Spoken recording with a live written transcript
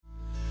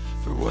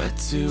For what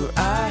do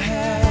I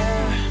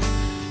have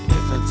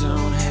if I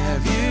don't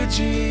have you,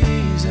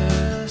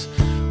 Jesus?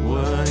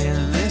 What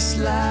in this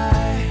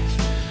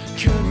life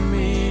could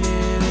mean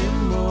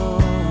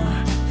anymore?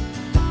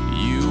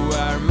 You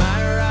are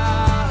my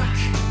rock,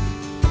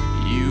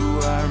 you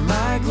are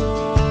my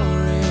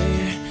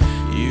glory,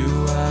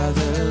 you are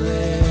the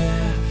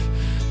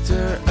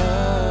lifter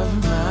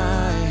of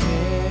my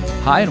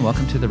head. Hi, and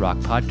welcome to the Rock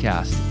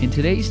Podcast. In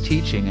today's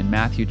teaching in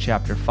Matthew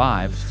chapter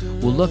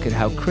 5, we'll look at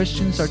how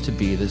Christians are to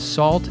be the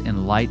salt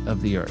and light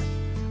of the earth.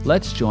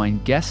 Let's join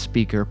guest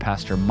speaker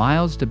Pastor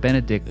Miles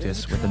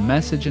DeBenedictis with a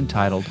message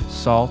entitled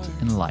Salt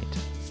and Light.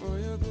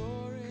 Well,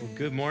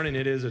 good morning.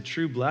 It is a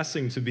true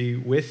blessing to be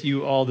with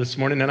you all this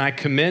morning, and I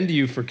commend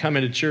you for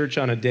coming to church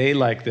on a day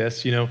like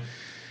this. You know,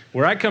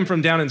 where I come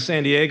from down in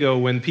San Diego,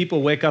 when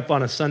people wake up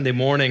on a Sunday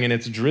morning and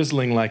it's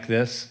drizzling like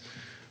this,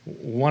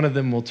 one of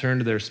them will turn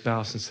to their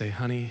spouse and say,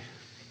 "Honey,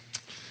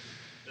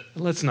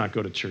 let's not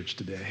go to church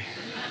today."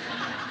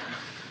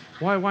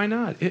 Why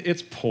not?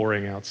 It's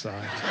pouring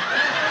outside.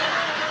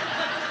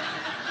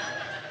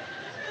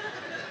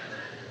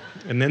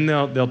 And then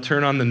they'll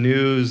turn on the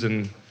news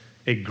and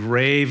a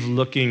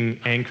grave-looking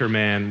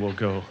anchorman will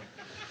go,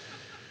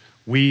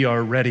 "We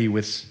are ready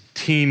with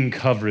team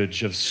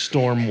coverage of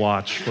Storm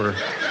Watch for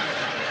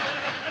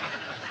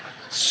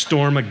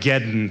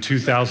Stormageddon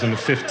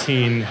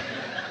 2015.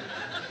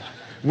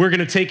 We're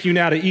going to take you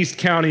now to East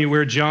County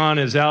where John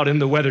is out in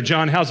the weather.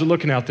 John, how's it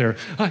looking out there?"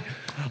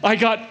 I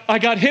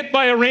got hit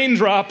by a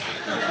raindrop.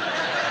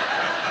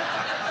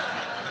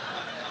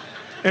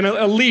 And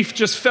a leaf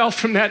just fell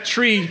from that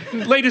tree.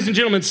 Ladies and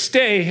gentlemen,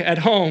 stay at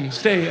home.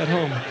 Stay at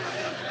home.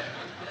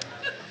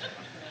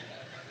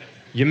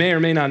 You may or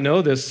may not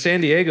know this,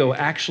 San Diego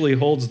actually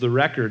holds the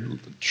record,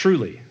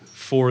 truly,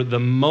 for the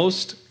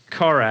most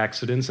car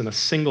accidents in a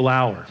single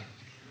hour.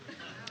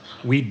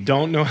 We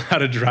don't know how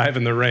to drive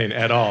in the rain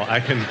at all. I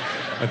can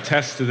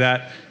attest to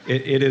that.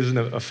 It is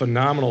a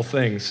phenomenal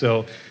thing.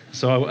 So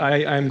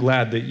I'm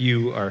glad that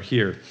you are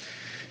here.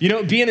 You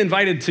know, being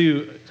invited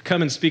to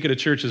come and speak at a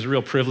church is a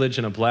real privilege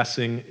and a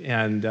blessing.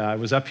 And I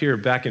was up here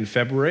back in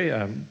February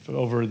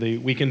over the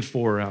weekend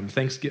for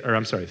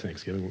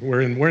Thanksgiving.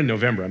 We're in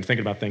November. I'm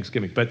thinking about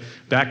Thanksgiving. But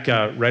back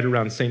right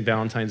around St.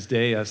 Valentine's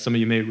Day, some of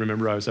you may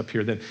remember I was up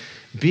here then.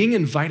 Being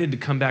invited to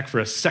come back for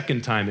a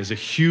second time is a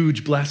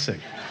huge blessing.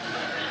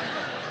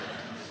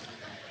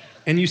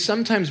 And you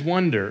sometimes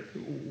wonder,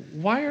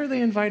 why are they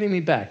inviting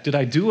me back? Did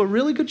I do a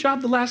really good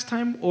job the last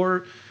time?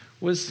 Or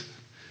was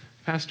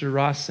Pastor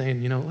Ross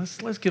saying,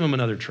 let's give him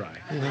another try.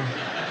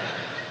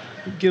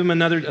 Give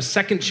him a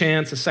second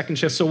chance.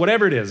 So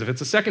whatever it is, if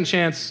it's a second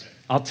chance,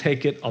 I'll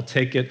take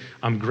it.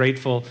 I'm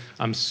grateful.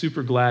 I'm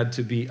super glad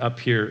to be up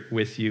here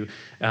with you.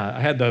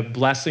 I had the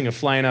blessing of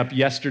flying up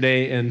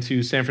yesterday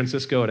into San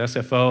Francisco at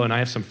SFO, and I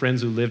have some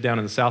friends who live down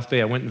in the South Bay.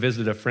 I went and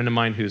visited a friend of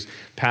mine who's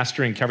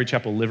pastoring Calvary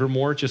Chapel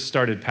Livermore, just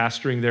started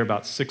pastoring there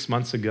about 6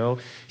 months ago.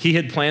 He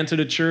had planted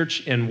a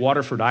church in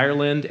Waterford,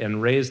 Ireland, and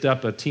raised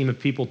up a team of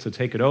people to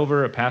take it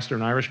over, a pastor,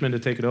 an Irishman to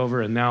take it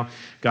over, and now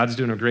God's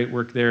doing a great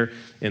work there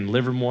in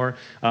Livermore.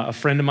 A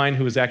friend of mine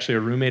who was actually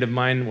a roommate of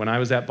mine when I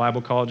was at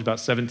Bible college about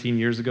 17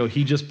 years ago,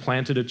 he just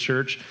planted a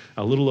church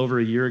a little over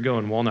a year ago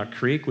in Walnut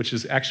Creek, which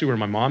is actually where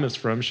my mom is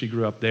from. She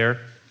grew up there.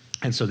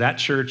 And so that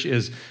church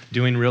is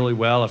doing really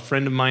well. A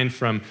friend of mine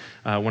from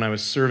when I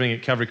was serving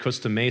at Calvary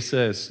Costa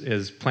Mesa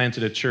has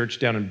planted a church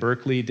down in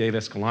Berkeley, Dave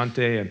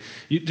Escalante. And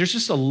there's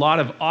just a lot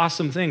of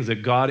awesome things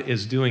that God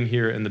is doing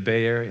here in the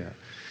Bay Area.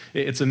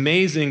 It's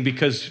amazing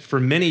because for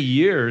many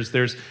years,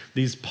 there's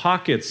these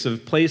pockets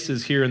of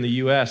places here in the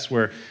U.S.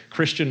 where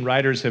Christian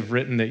writers have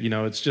written that,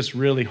 it's just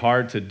really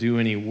hard to do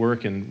any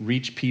work and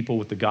reach people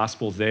with the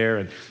gospel there.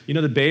 And,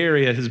 the Bay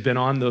Area has been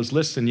on those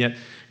lists, and yet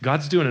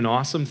God's doing an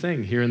awesome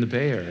thing here in the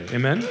Bay Area.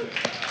 Amen?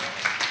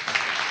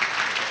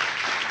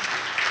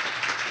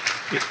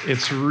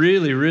 It's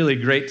really, really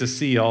great to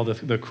see all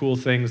the cool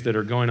things that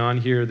are going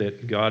on here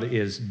that God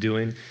is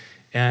doing.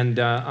 And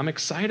I'm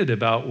excited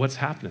about what's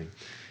happening.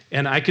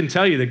 And I can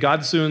tell you that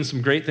God's doing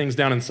some great things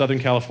down in Southern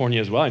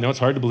California as well. I know it's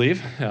hard to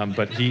believe,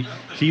 but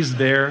He's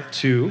there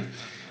too.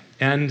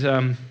 And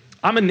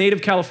I'm a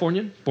native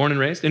Californian, born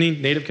and raised. Any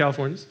native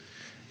Californians?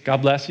 God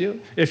bless you.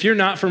 If you're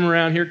not from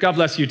around here, God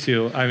bless you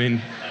too. I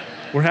mean,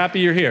 we're happy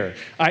you're here.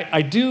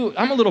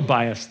 I'm a little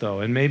biased though,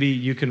 and maybe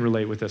you can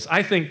relate with this.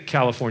 I think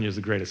California is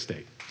the greatest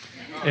state.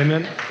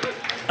 Amen?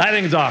 I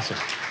think it's awesome.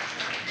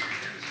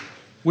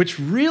 Which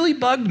really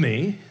bugged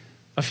me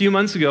a few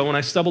months ago when I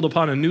stumbled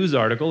upon a news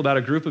article about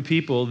a group of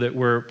people that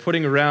were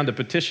putting around a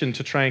petition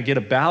to try and get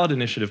a ballot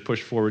initiative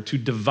pushed forward to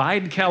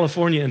divide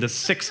California into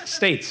 6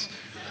 states.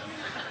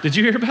 Did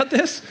you hear about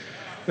this?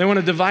 They want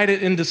to divide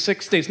it into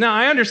 6 states. Now,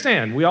 I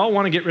understand. We all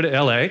want to get rid of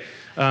L.A.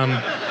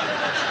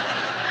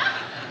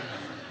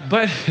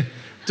 But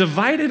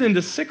divided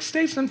into 6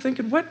 states, I'm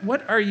thinking,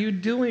 what are you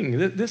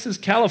doing? This is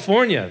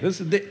California.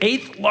 This is the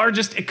 8th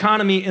largest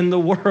economy in the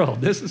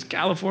world. This is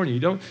California.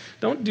 You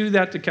don't do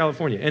that to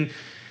California. And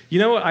you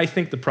know what I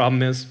think the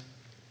problem is?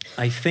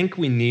 I think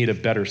we need a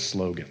better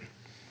slogan.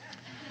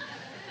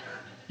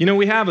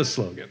 We have a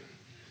slogan.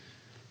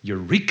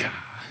 Eureka.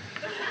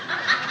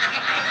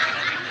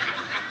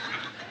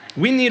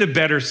 We need a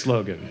better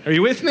slogan. Are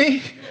you with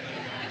me?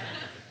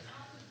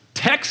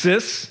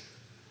 Texas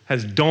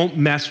has "Don't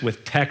mess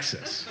with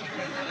Texas."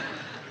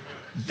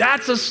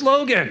 That's a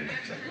slogan.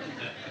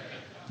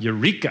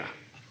 Eureka.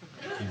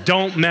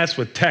 Don't mess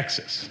with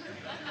Texas.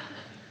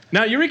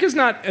 Now, Eureka's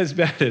not as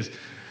bad as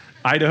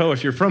Idaho.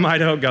 If you're from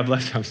Idaho, God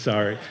bless you, I'm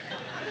sorry.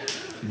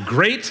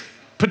 Great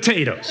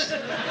potatoes.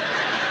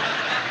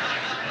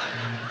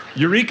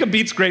 Eureka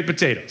beats great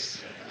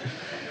potatoes.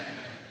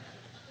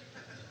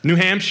 New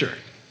Hampshire.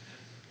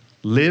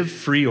 Live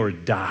free or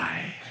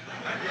die.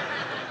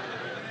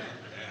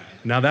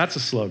 Now that's a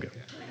slogan.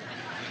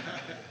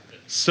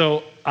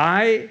 So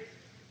I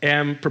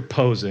am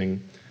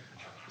proposing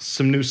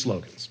some new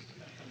slogans.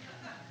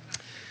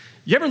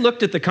 You ever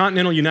looked at the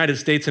continental United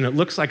States and it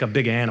looks like a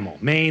big animal?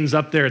 Maine's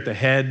up there at the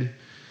head.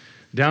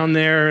 Down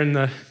there in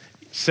the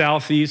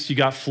southeast, you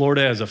got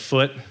Florida as a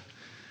foot.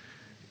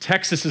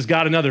 Texas has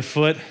got another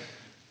foot.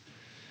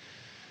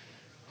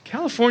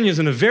 California's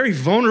in a very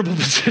vulnerable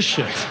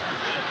position.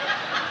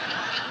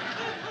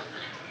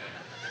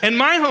 And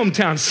my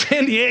hometown,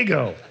 San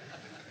Diego,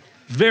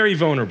 very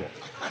vulnerable.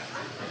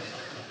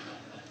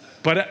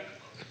 But,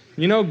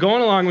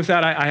 going along with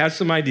that, I have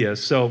some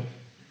ideas. So,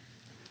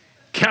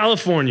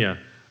 California,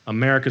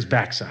 America's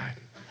backside.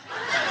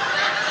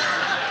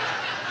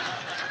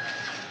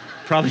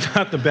 Probably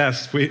not the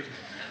best.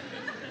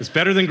 It's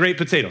better than great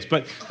potatoes.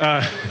 But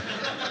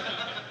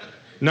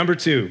number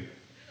 2,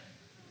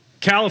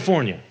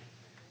 California,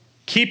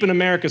 keeping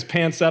America's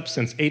pants up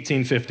since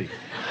 1850.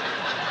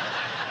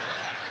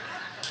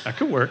 That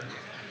could work.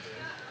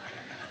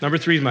 Number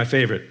 3 is my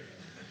favorite.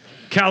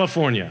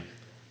 California,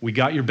 we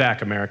got your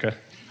back, America.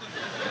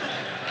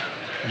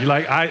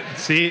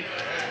 See,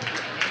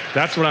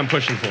 that's what I'm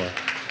pushing for.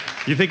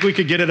 You think we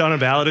could get it on a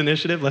ballot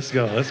initiative? Let's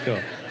go.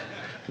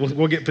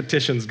 We'll get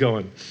petitions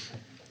going.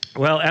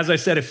 Well, as I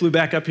said, I flew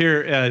back up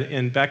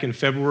here back in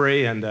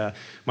February, and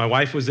my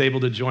wife was able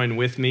to join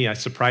with me. I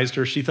surprised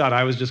her. She thought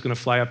I was just going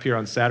to fly up here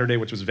on Saturday,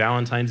 which was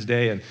Valentine's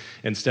Day, and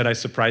instead I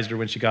surprised her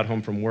when she got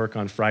home from work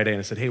on Friday, and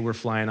I said, hey, we're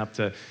flying up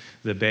to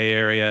the Bay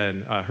Area,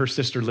 and her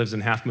sister lives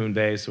in Half Moon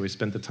Bay, so we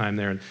spent the time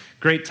there, and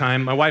great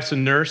time. My wife's a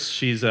nurse.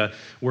 She's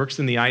works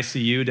in the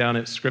ICU down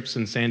at Scripps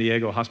in San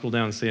Diego, hospital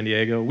down in San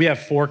Diego. We have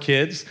 4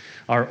 kids.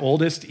 Our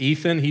oldest,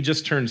 Ethan, he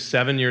just turned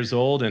 7 years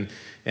old,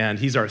 and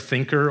he's our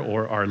thinker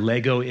or our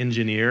Lego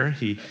engineer.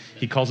 He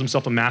calls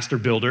himself a master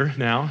builder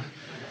now.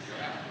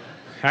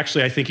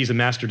 Actually, I think he's a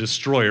master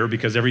destroyer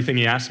because everything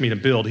he asks me to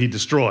build, he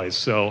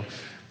destroys.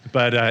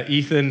 But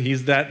Ethan,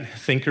 he's that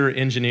thinker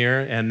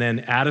engineer. And then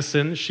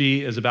Addison,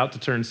 she is about to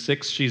turn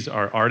 6. She's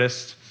our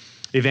artist.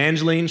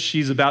 Evangeline,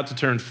 she's about to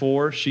turn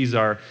 4. She's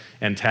our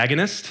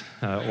antagonist,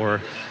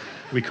 or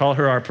we call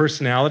her our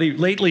personality.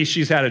 Lately,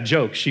 she's had a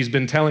joke. She's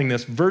been telling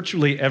this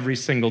virtually every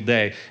single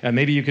day.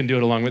 Maybe you can do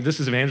it along with. This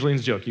is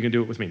Evangeline's joke. You can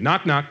do it with me.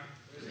 Knock, knock.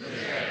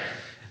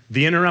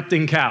 The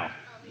interrupting cow.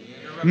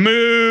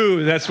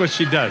 Moo. That's what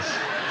she does.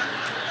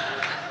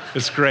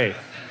 It's great.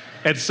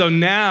 And so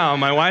now,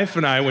 my wife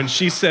and I, when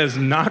she says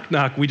knock,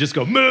 knock, we just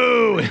go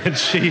moo. And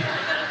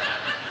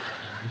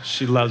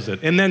she loves it.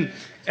 And then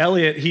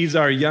Elliot, he's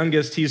our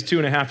youngest. He's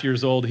 2.5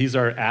 years old. He's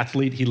our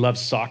athlete. He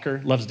loves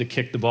soccer, loves to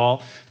kick the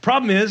ball.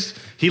 Problem is,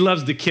 he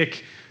loves to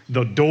kick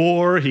the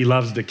door. He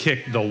loves to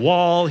kick the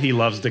wall. He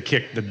loves to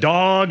kick the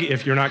dog.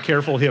 If you're not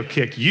careful, he'll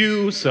kick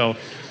you. So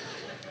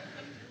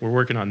we're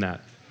working on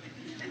that.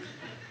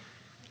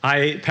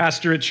 I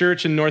pastor a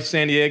church in North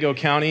San Diego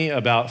County,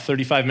 about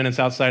 35 minutes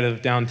outside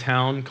of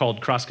downtown,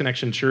 called Cross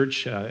Connection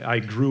Church. I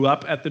grew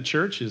up at the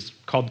church. It's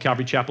called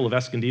Calvary Chapel of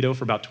Escondido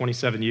for about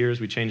 27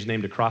 years. We changed the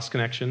name to Cross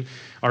Connection.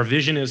 Our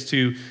vision is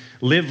to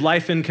live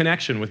life in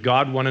connection with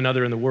God, one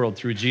another, and the world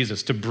through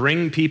Jesus, to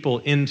bring people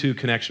into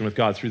connection with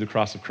God through the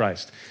cross of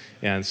Christ.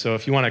 And so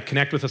if you want to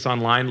connect with us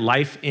online,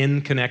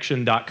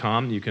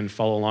 lifeinconnection.com. You can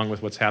follow along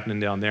with what's happening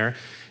down there.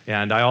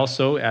 And I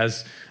also,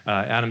 as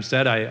Adam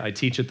said, I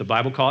teach at the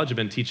Bible College. I've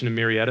been teaching in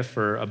Marietta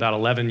for about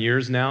 11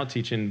 years now,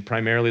 teaching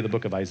primarily the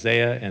book of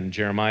Isaiah and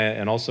Jeremiah,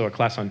 and also a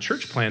class on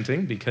church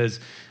planting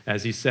because,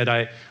 as he said,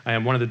 I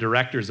am one of the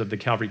directors of the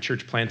Calvary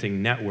Church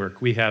Planting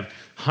Network. We have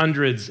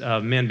hundreds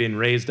of men being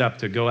raised up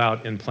to go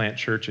out and plant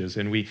churches,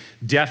 and we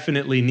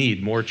definitely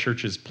need more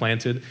churches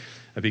planted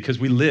because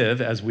we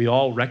live, as we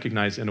all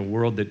recognize, in a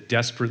world that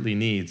desperately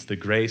needs the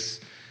grace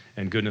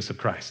and goodness of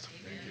Christ.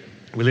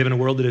 We live in a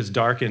world that is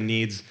dark and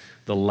needs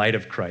the light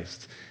of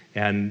Christ.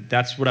 And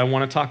that's what I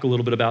want to talk a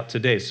little bit about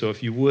today. So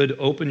if you would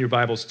open your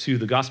Bibles to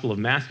the Gospel of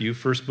Matthew,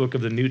 first book of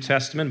the New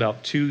Testament,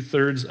 about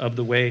 2/3 of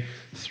the way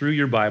through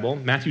your Bible.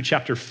 Matthew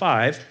chapter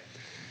 5.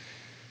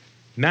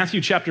 Matthew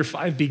chapter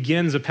 5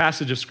 begins a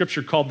passage of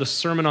Scripture called the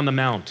Sermon on the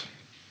Mount.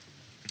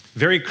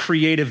 Very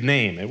creative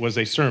name. It was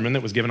a sermon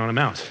that was given on a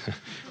mount.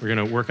 We're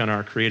going to work on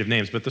our creative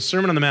names. But the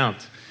Sermon on the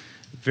Mount,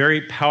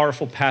 very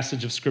powerful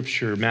passage of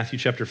Scripture, Matthew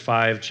chapter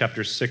 5,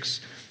 chapter 6,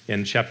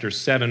 and chapter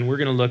 7. We're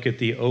going to look at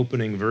the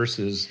opening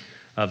verses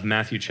of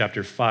Matthew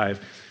chapter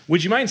 5.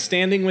 Would you mind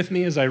standing with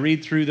me as I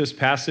read through this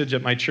passage?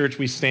 At my church,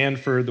 we stand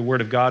for the word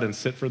of God and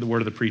sit for the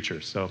word of the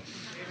preacher. So,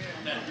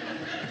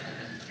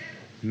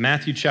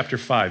 Matthew chapter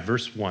 5,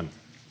 verse 1.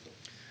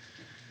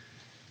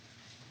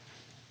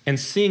 And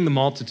seeing the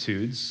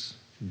multitudes,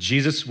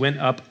 Jesus went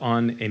up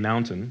on a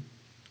mountain,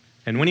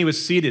 and when he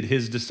was seated,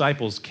 his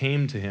disciples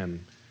came to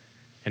him,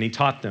 and he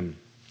taught them.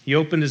 He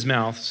opened his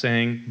mouth,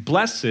 saying,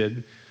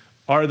 "Blessed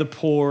are the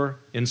poor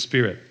in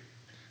spirit,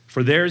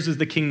 for theirs is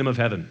the kingdom of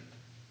heaven.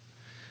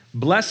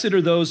 Blessed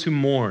are those who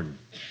mourn,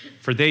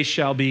 for they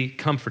shall be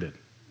comforted.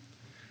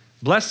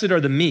 Blessed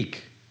are the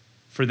meek,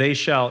 for they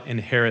shall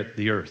inherit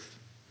the earth.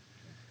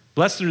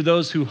 Blessed are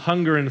those who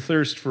hunger and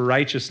thirst for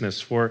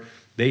righteousness, for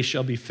they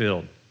shall be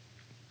filled.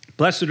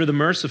 Blessed are the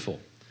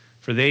merciful,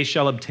 for they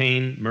shall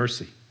obtain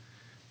mercy.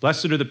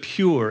 Blessed are the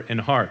pure in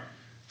heart,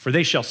 for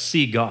they shall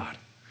see God.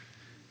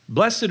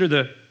 Blessed are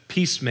the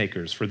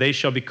peacemakers, for they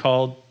shall be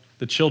called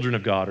the children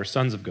of God or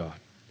sons of God.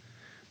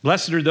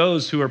 Blessed are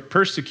those who are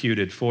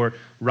persecuted for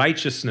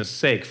righteousness'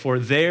 sake, for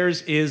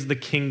theirs is the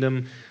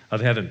kingdom of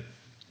heaven.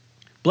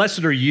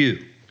 Blessed are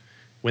you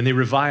when they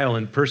revile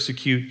and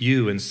persecute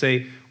you and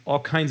say all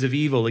kinds of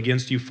evil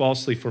against you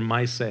falsely for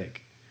my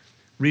sake.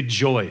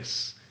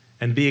 Rejoice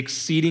and be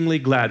exceedingly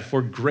glad,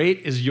 for great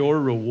is your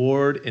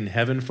reward in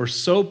heaven, for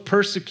so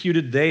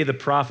persecuted they the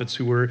prophets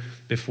who were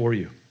before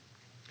you.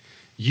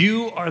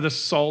 You are the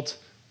salt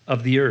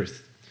of the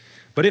earth.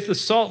 But if the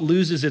salt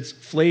loses its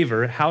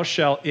flavor, how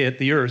shall it,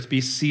 the earth, be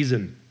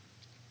seasoned?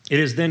 It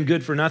is then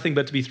good for nothing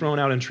but to be thrown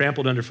out and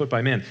trampled underfoot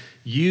by men.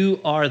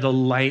 You are the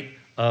light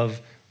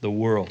of the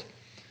world.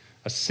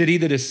 A city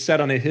that is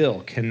set on a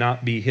hill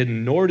cannot be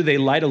hidden, nor do they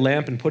light a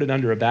lamp and put it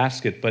under a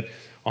basket, but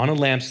on a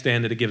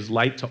lampstand that it gives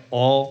light to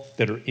all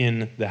that are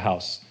in the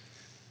house.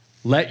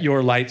 Let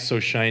your light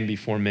so shine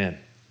before men,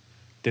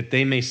 that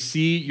they may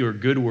see your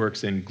good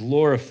works and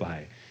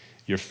glorify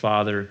your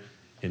Father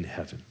in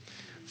heaven."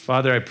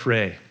 Father, I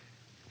pray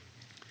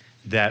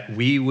that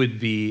we would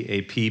be a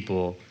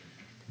people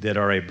that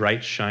are a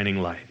bright, shining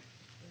light,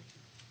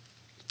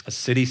 a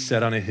city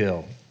set on a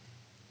hill.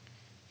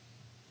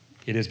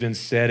 It has been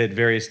said at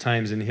various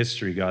times in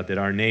history, God, that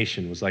our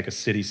nation was like a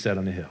city set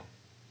on a hill.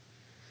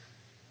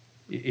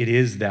 It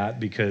is that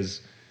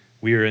because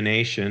we are a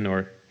nation,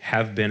 or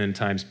have been in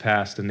times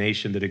past, a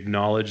nation that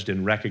acknowledged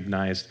and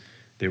recognized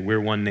that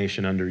we're one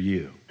nation under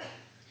you.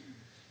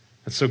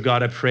 And so,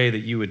 God, I pray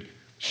that you would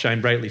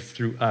shine brightly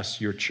through us,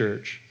 your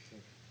church.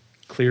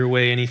 Clear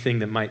away anything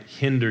that might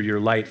hinder your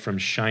light from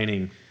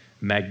shining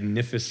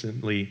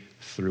magnificently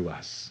through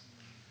us.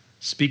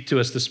 Speak to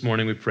us this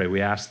morning, we pray.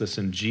 We ask this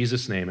in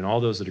Jesus' name, and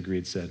all those that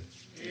agreed said,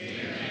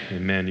 Amen.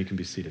 Amen. You can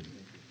be seated.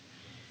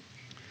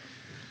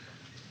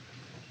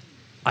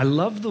 I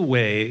love the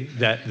way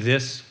that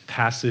this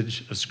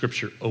passage of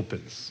Scripture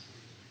opens.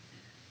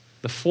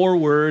 The 4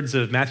 words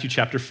of Matthew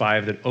chapter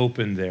 5 that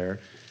open there,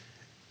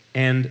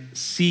 and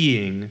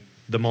seeing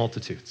the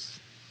multitudes.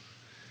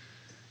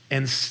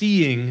 And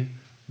seeing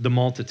the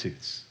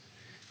multitudes.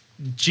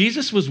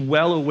 Jesus was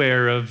well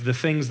aware of the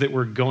things that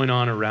were going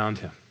on around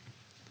him.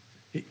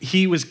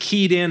 He was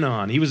keyed in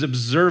on, he was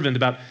observant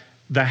about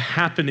the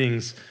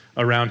happenings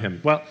around him.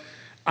 Well,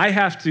 I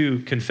have to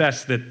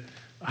confess that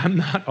I'm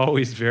not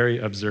always very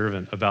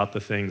observant about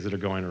the things that are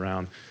going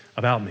around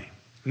about me.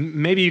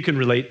 Maybe you can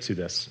relate to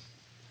this.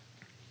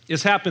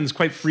 This happens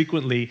quite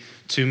frequently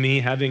to me,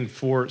 having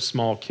 4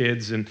 small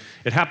kids, and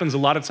it happens a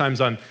lot of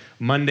times on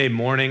Monday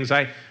mornings.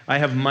 I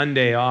have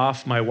Monday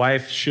off. My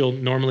wife, she'll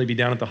normally be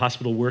down at the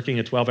hospital working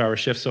a 12-hour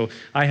shift, so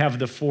I have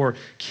the 4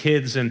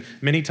 kids, and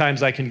many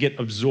times I can get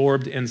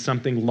absorbed in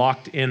something,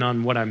 locked in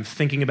on what I'm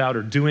thinking about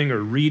or doing or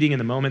reading in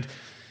the moment.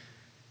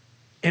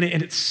 And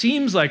it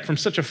seems like from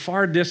such a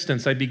far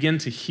distance, I begin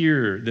to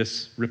hear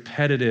this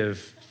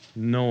repetitive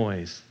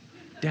noise.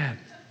 Dad,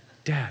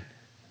 dad,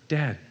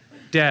 dad,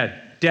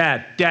 dad.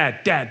 Dad,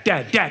 dad, dad,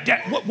 dad, dad,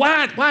 dad.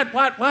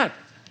 What?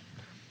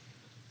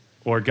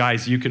 Or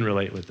guys, you can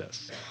relate with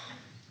this.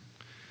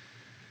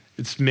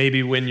 It's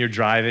maybe when you're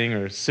driving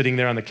or sitting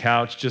there on the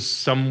couch,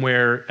 just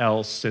somewhere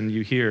else, and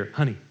you hear,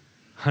 honey,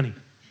 honey,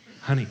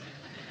 honey,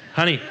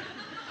 honey,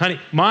 honey,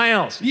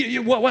 Miles,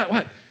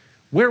 what?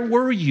 Where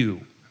were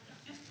you?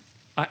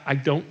 I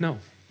don't know.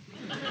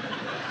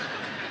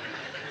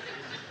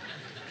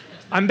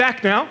 I'm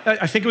back now.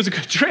 I think it was a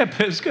good trip.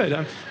 It was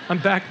good. I'm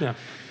back now.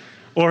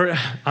 Or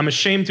I'm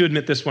ashamed to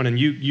admit this one, and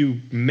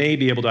you may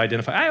be able to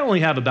identify. I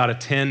only have about a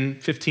 10,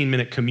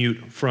 15-minute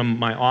commute from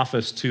my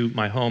office to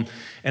my home,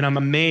 and I'm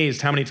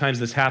amazed how many times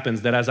this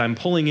happens, that as I'm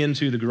pulling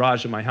into the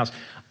garage of my house,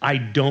 I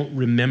don't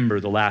remember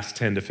the last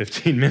 10 to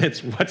 15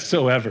 minutes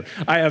whatsoever.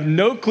 I have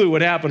no clue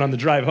what happened on the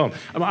drive home.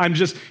 I'm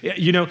just,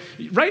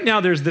 right now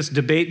there's this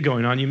debate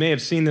going on. You may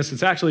have seen this.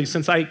 It's actually,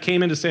 since I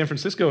came into San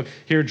Francisco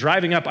here,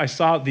 driving up, I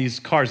saw these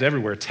cars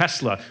everywhere.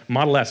 Tesla,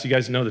 Model S. You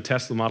guys know the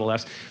Tesla Model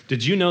S.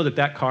 Did you know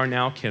that car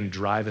now can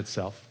drive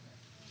itself?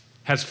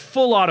 Has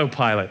full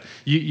autopilot.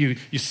 You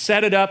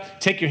set it up,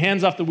 take your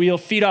hands off the wheel,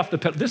 feet off the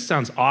pedal. This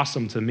sounds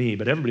awesome to me,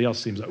 but everybody else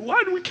seems like,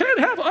 why do we can't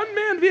have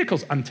unmanned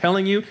vehicles? I'm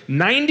telling you,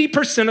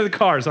 90% of the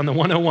cars on the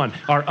 101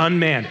 are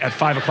unmanned at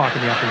 5 o'clock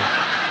in the afternoon.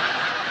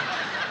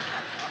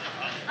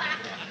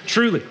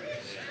 Truly.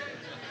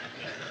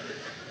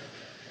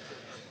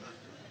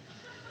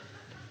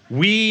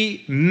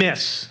 We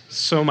miss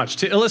so much.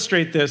 To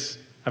illustrate this,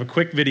 I have a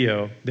quick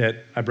video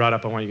that I brought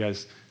up I want you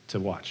guys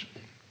to watch.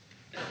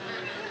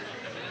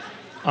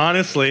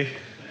 Honestly,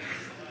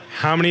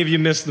 how many of you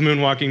missed the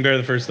moonwalking bear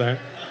the first time?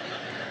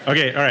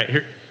 Okay, all right,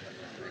 here.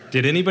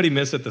 Did anybody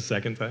miss it the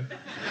second time?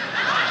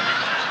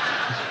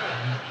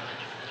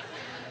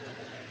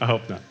 I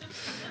hope not.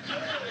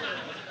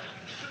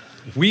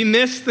 We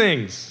miss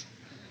things.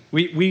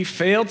 We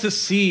fail to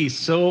see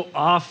so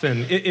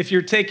often. If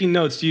you're taking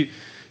notes, you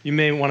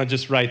may want to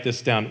just write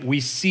this down.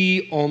 We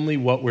see only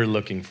what we're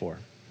looking for.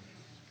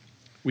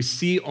 We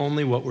see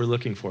only what we're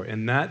looking for.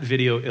 And that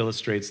video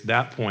illustrates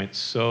that point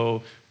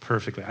so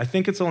perfectly. I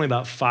think it's only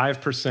about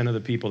 5% of the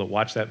people that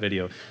watch that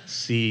video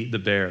see the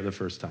bear the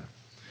first time.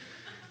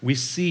 We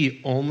see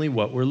only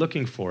what we're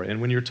looking for.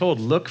 And when you're told,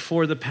 look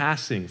for the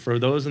passing, for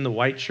those in the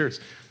white shirts,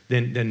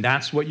 then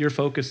that's what you're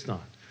focused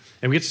on.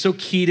 And we get so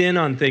keyed in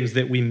on things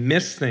that we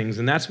miss things.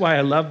 And that's why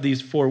I love these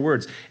 4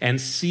 words.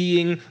 And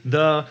seeing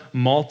the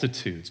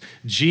multitudes.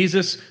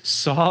 Jesus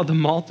saw the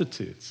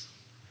multitudes.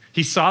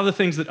 He saw the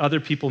things that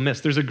other people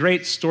missed. There's a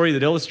great story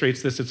that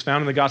illustrates this. It's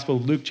found in the Gospel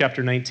of Luke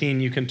chapter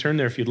 19. You can turn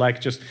there if you'd like,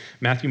 just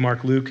Matthew,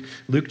 Mark, Luke.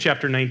 Luke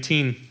chapter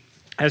 19.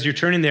 As you're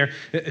turning there,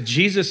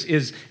 Jesus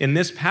is, in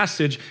this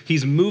passage,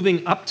 he's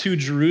moving up to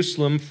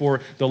Jerusalem for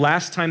the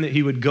last time that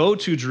he would go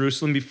to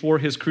Jerusalem before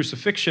his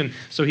crucifixion.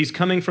 So he's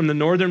coming from the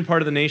northern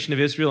part of the nation of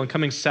Israel and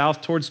coming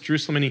south towards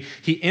Jerusalem, and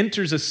he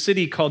enters a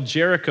city called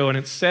Jericho, and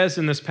it says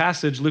in this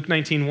passage, Luke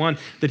 19:1,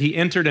 that he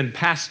entered and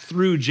passed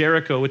through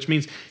Jericho, which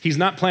means he's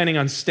not planning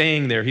on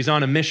staying there. He's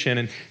on a mission,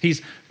 and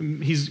he's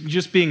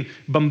just being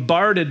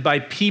bombarded by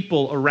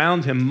people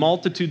around him,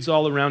 multitudes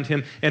all around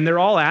him, and they're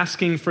all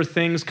asking for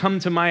things. Come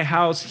to my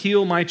house,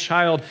 heal my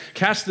child,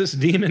 cast this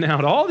demon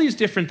out, all these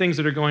different things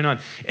that are going on.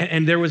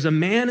 And there was a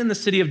man in the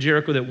city of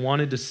Jericho that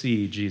wanted to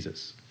see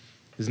Jesus.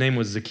 His name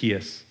was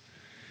Zacchaeus.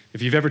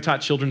 If you've ever taught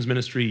children's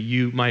ministry,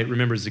 you might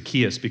remember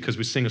Zacchaeus because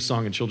we sing a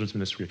song in children's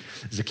ministry.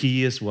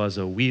 Zacchaeus was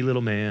a wee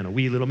little man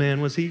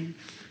was he.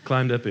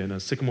 Climbed up in a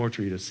sycamore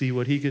tree to see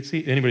what he could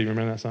see. Anybody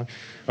remember that song?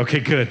 Okay,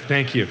 good,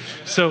 thank you.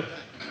 So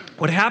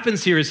what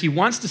happens here is he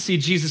wants to see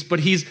Jesus, but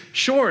he's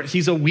short.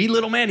 He's a wee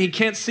little man. He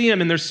can't see him,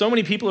 and there's so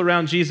many people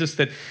around Jesus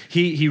that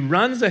he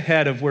runs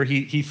ahead of where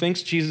he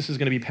thinks Jesus is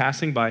going to be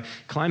passing by,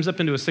 climbs up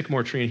into a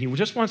sycamore tree, and he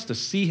just wants to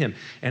see him.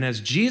 And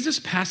as Jesus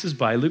passes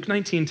by, Luke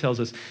 19 tells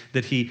us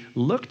that he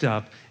looked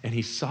up and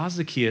he saw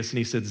Zacchaeus, and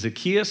he said,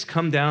 Zacchaeus,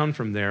 come down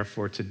from there,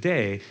 for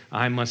today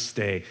I must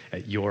stay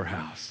at your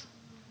house.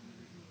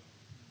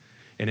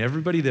 And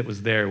everybody that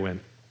was there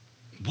went,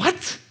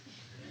 what?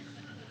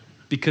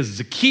 Because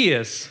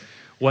Zacchaeus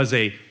was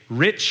a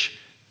rich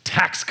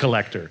tax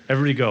collector.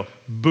 Everybody go,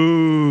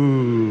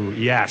 boo,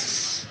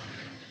 yes,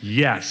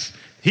 yes.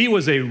 He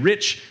was a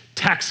rich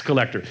tax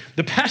collector.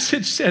 The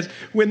passage says,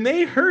 when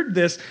they heard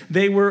this,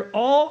 they were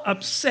all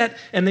upset,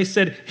 and they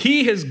said,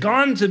 he has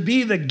gone to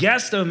be the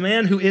guest of a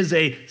man who is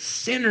a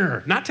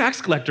sinner. Not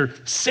tax collector,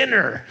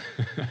 sinner.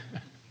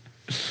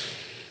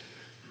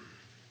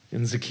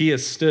 And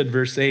Zacchaeus stood,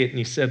 verse 8, and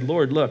he said,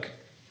 Lord, look,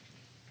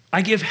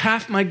 I give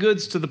half my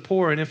goods to the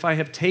poor, and if I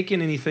have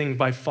taken anything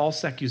by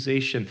false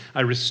accusation, I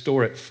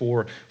restore it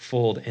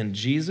fourfold. And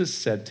Jesus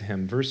said to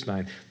him, verse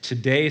 9,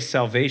 today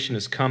salvation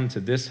has come to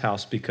this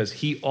house because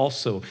he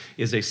also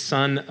is a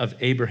son of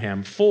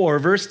Abraham. For,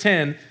 verse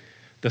 10,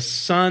 the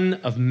Son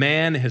of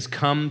Man has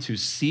come to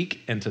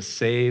seek and to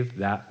save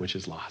that which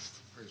is lost.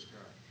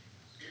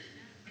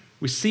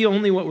 We see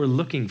only what we're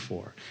looking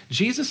for.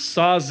 Jesus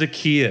saw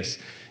Zacchaeus.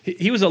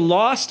 He was a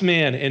lost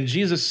man, and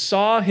Jesus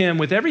saw him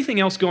with everything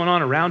else going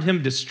on around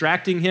him,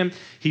 distracting him.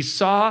 He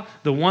saw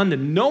the one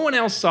that no one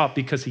else saw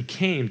because he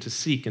came to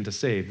seek and to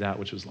save that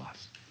which was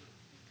lost.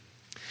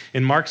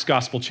 In Mark's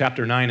Gospel,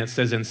 chapter 9, it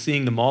says, and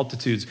seeing the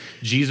multitudes,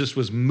 Jesus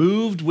was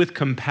moved with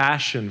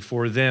compassion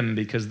for them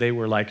because they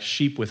were like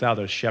sheep without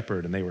a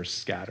shepherd, and they were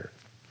scattered.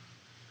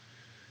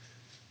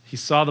 He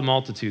saw the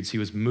multitudes. He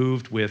was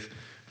moved with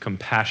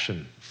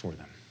compassion for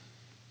them.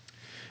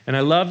 And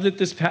I love that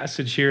this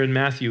passage here in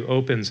Matthew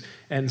opens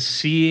and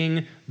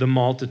seeing the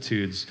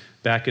multitudes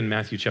back in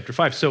Matthew chapter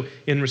 5. So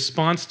in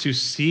response to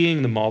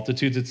seeing the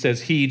multitudes, it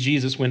says, he,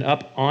 Jesus, went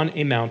up on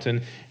a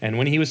mountain, and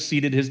when he was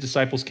seated, his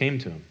disciples came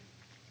to him.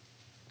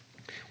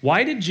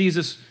 Why did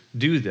Jesus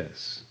do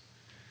this?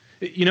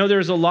 You know,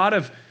 there's a lot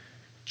of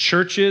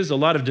churches, a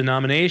lot of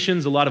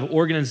denominations, a lot of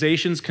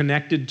organizations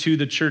connected to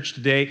the church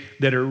today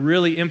that are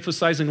really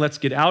emphasizing, let's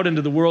get out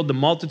into the world. The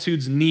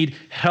multitudes need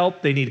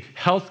help. They need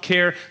health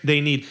care.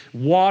 They need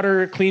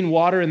water, clean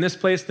water in this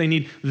place. They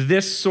need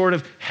this sort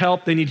of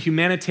help. They need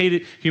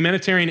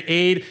humanitarian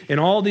aid in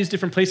all these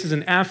different places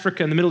in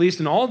Africa and the Middle East,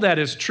 and all that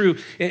is true.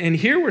 And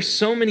here were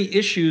so many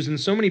issues and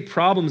so many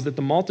problems that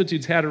the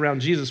multitudes had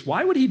around Jesus.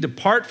 Why would he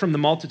depart from the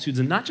multitudes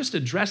and not just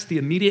address the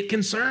immediate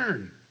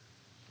concern?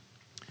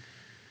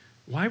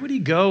 Why would he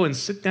go and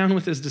sit down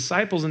with his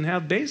disciples and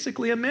have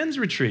basically a men's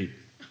retreat?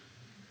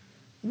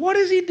 What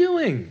is he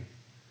doing?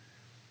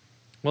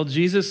 Well,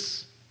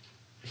 Jesus,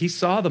 he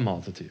saw the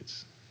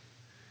multitudes,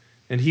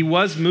 and he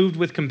was moved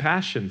with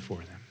compassion for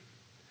them.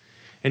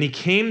 And he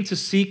came to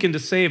seek and to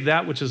save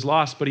that which is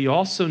lost, but he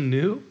also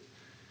knew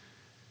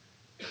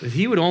that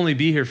he would only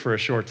be here for a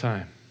short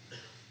time.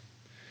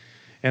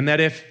 And that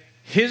if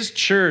his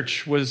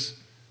church was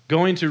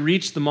going to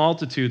reach the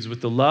multitudes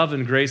with the love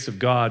and grace of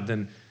God,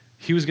 then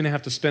he was going to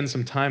have to spend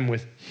some time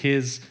with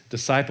his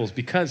disciples,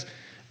 because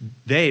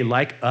they,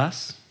 like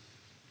us,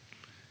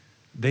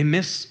 they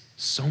miss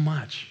so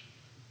much.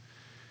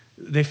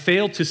 They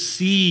fail to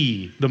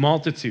see the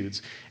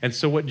multitudes. And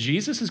so what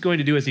Jesus is going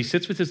to do as he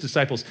sits with his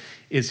disciples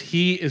is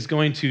he is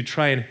going to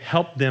try and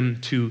help them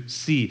to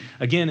see.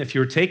 Again, if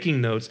you're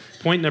taking notes,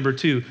 point number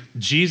 2,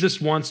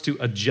 Jesus wants to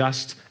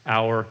adjust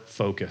our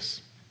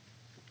focus.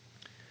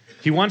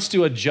 He wants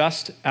to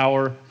adjust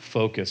our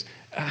focus.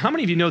 How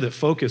many of you know that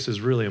focus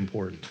is really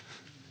important?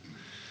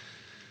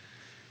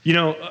 You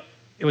know,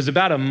 it was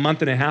about a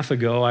month and a half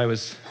ago, I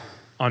was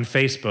on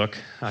Facebook,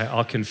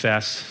 I'll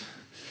confess.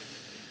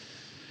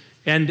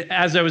 And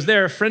as I was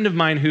there, a friend of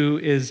mine who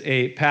is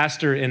a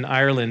pastor in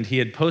Ireland, he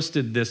had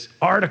posted this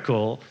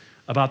article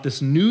about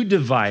this new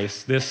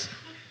device, this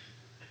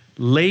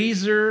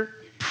laser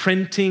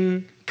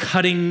printing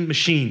cutting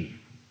machine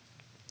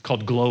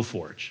called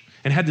Glowforge.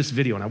 And had this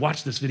video, and I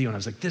watched this video, and I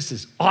was like, this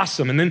is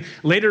awesome. And then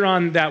later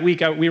on that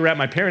week, we were at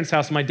my parents'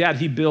 house, and my dad,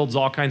 he builds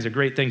all kinds of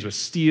great things with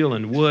steel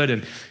and wood,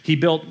 and he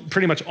built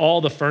pretty much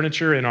all the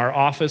furniture in our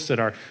office at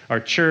our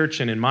church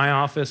and in my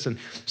office. And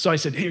so I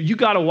said, hey, you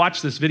got to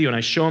watch this video. And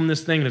I show him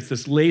this thing, and it's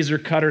this laser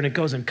cutter, and it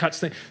goes and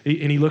cuts things.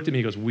 And he looked at me,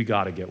 he goes, we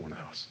got to get one of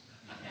those.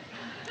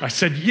 I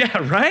said, yeah,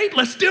 right?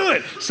 Let's do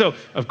it. So,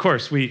 of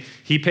course,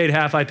 he paid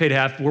half, I paid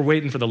half. We're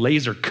waiting for the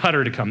laser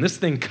cutter to come. This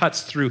thing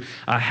cuts through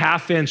a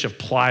 1/2 inch of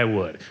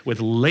plywood with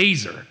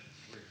laser.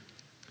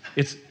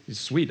 It's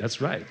sweet, that's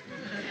right.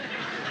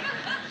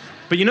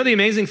 But you know the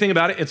amazing thing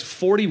about it? It's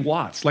 40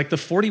 watts. Like the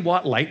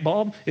 40-watt light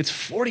bulb, it's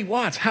 40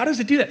 watts. How does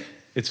it do that?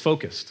 It's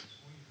focused.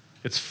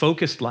 It's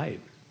focused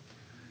light.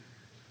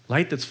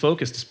 Light that's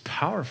focused is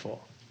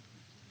powerful.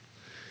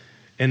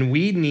 And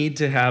we need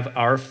to have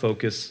our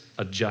focus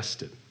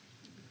adjusted.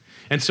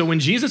 And so when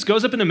Jesus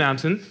goes up in the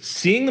mountain,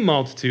 seeing the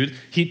multitude,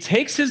 he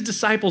takes his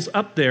disciples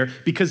up there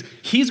because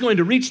he's going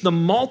to reach the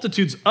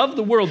multitudes of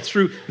the world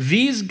through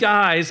these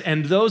guys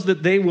and those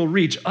that they will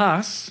reach,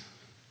 us.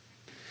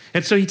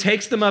 And so he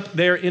takes them up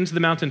there into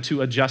the mountain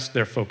to adjust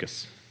their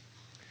focus,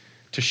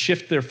 to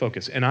shift their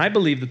focus. And I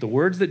believe that the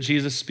words that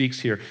Jesus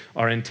speaks here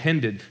are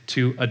intended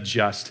to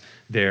adjust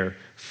their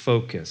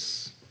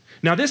focus.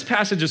 Now, this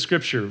passage of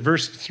Scripture,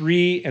 verse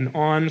 3 and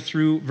on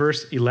through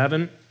verse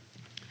 11,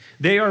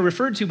 they are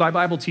referred to by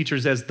Bible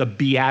teachers as the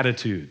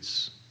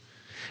Beatitudes.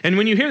 And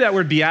when you hear that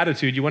word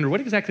beatitude, you wonder,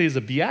 what exactly is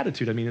a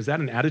beatitude? I mean, is that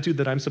an attitude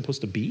that I'm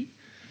supposed to be?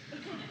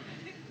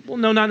 Well,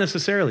 no, not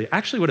necessarily.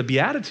 Actually, what a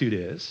beatitude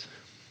is,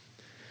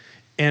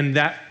 and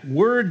that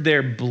word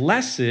there,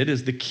 blessed,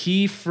 is the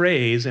key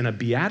phrase in a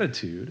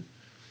beatitude.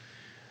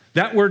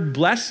 That word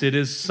blessed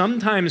is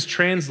sometimes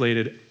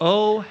translated,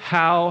 oh,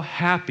 how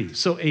happy.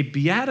 So a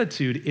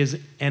beatitude is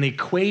an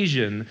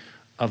equation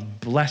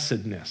of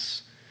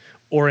blessedness,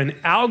 or an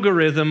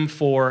algorithm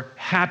for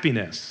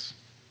happiness.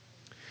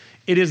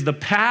 It is the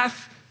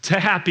path to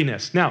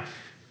happiness. Now,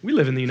 we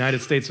live in the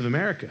United States of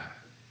America.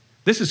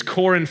 This is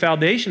core and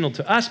foundational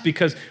to us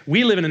because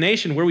we live in a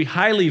nation where we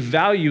highly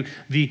value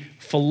the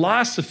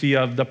philosophy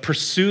of the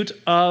pursuit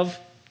of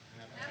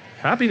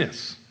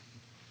happiness.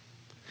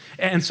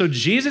 And so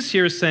Jesus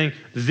here is saying,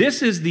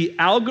 this is the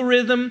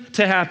algorithm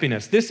to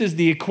happiness. This is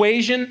the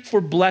equation for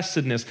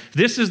blessedness.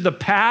 This is the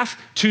path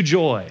to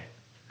joy.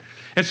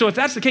 And so if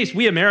that's the case,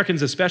 we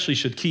Americans especially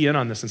should key in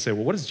on this and say,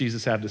 well, what does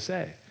Jesus have to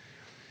say?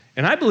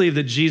 And I believe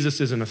that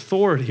Jesus is an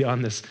authority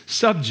on this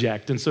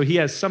subject, and so he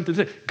has something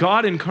to say.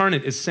 God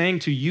incarnate is saying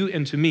to you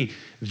and to me,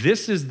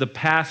 this is the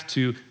path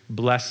to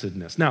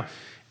blessedness. Now,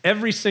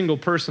 every single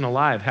person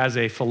alive has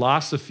a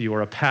philosophy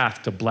or a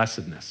path to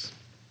blessedness.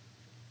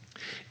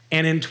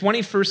 And in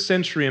 21st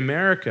century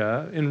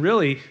America, and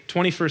really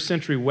 21st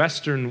century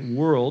Western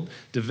world,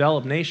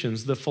 developed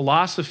nations, the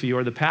philosophy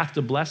or the path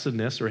to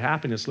blessedness or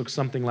happiness looks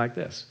something like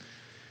this.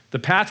 The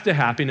path to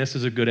happiness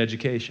is a good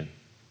education.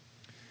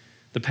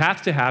 The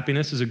path to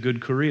happiness is a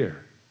good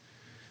career.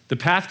 The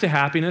path to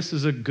happiness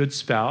is a good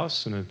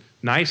spouse and a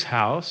nice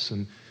house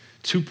and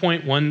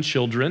 2.1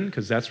 children,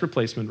 because that's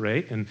replacement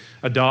rate, and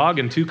a dog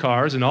and 2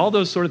 cars and all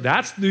those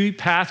that's the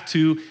path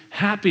to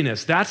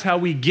happiness. That's how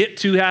we get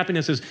to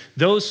happiness, is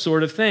those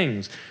sort of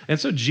things. And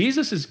so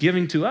Jesus is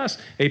giving to us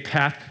a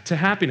path to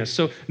happiness.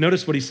 So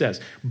notice what he says.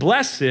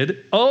 Blessed,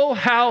 oh,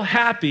 how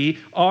happy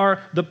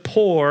are the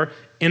poor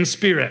in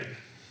spirit.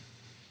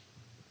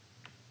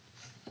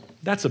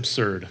 That's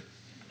absurd.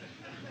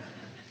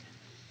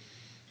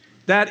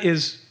 That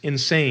is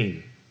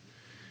insane.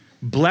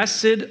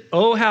 Blessed,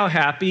 oh, how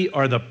happy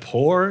are the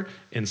poor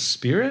in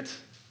spirit.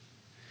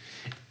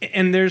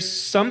 And there's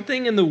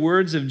something in the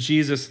words of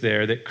Jesus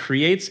there that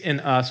creates in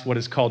us what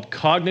is called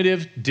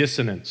cognitive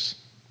dissonance.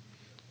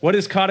 What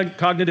is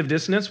cognitive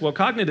dissonance? Well,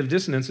 cognitive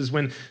dissonance is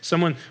when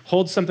someone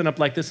holds something up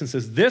like this and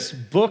says, this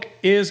book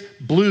is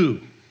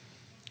blue.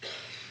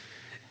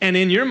 And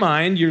in your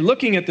mind, you're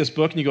looking at this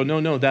book and you go,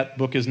 no, that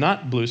book is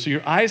not blue. So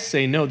your eyes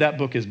say, no, that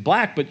book is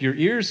black, but your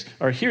ears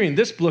are hearing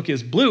this book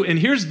is blue. And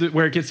here's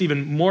where it gets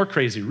even more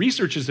crazy.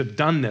 Researchers have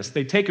done this.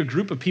 They take a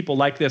group of people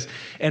like this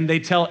and they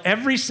tell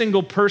every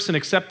single person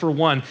except for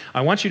one,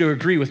 I want you to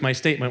agree with my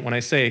statement when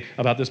I say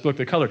about this book,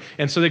 the color.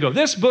 And so they go,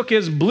 this book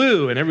is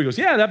blue. And everybody goes,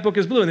 yeah, that book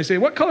is blue. And they say,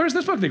 what color is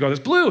this book? They go, it's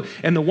blue.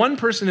 And the one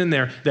person in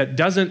there that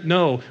doesn't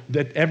know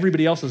that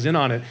everybody else is in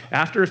on it,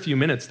 after a few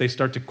minutes, they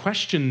start to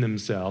question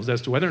themselves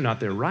as to whether or not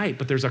they're right,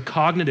 but there's a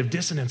cognitive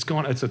dissonance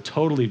going on. It's a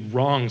totally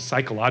wrong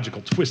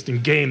psychological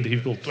twisting game that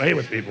people play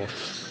with people.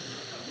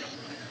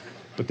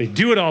 But they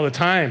do it all the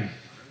time.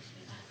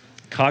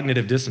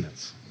 Cognitive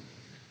dissonance.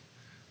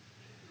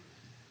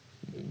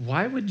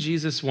 Why would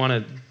Jesus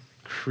want to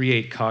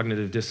create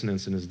cognitive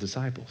dissonance in his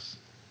disciples?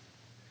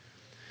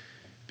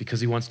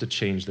 Because he wants to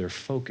change their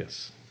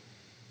focus.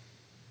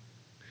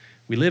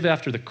 We live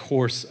after the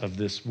course of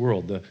this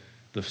world,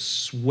 the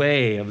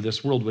sway of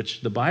this world,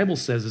 which the Bible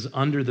says is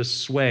under the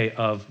sway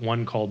of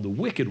one called the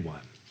wicked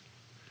one.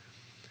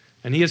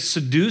 And he has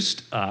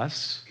seduced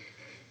us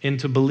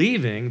into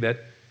believing that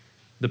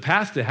the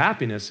path to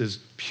happiness is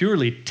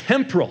purely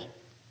temporal,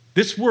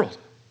 this world.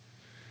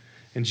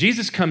 And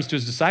Jesus comes to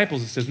his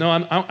disciples and says, no,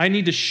 I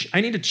need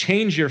to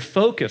change your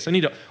focus. I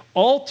need to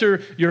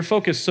alter your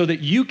focus so that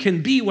you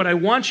can be what I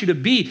want you to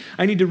be.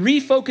 I need to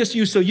refocus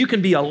you so you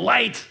can be a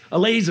light, a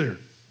laser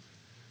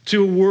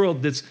to a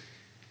world that's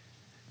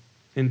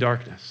in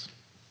darkness.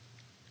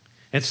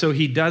 And so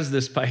he does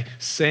this by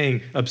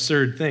saying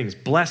absurd things.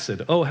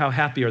 Blessed, oh, how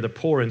happy are the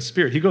poor in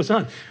spirit. He goes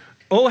on,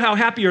 oh, how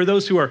happy are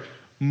those who are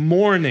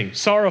mourning,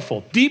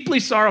 sorrowful, deeply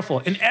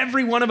sorrowful. And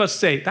every one of us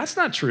say, that's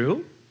not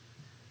true.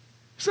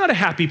 It's not a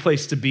happy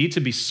place to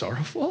be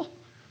sorrowful.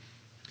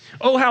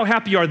 Oh, how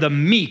happy are the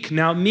meek.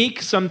 Now,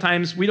 meek,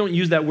 sometimes we don't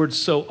use that word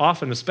so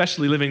often,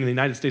 especially living in the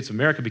United States of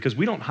America, because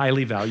we don't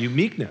highly value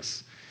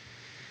meekness.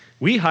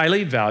 We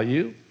highly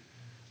value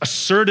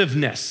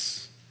assertiveness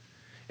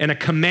and a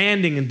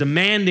commanding and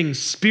demanding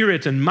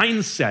spirit and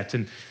mindset,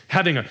 and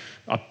having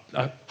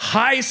a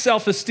high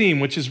self-esteem,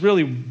 which is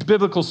really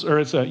biblical, or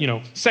it's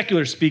a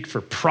secular speak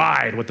for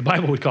pride, what the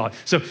Bible would call it.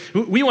 So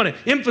we want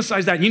to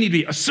emphasize that. You need to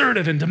be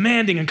assertive and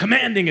demanding and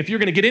commanding if you're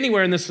going to get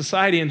anywhere in this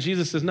society. And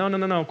Jesus says,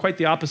 no, quite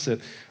the opposite.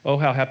 Oh,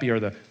 how happy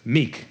are the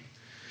meek.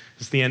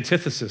 It's the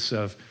antithesis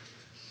of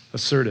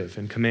assertive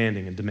and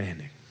commanding and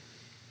demanding.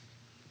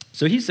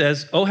 So he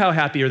says, oh, how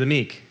happy are the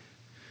meek.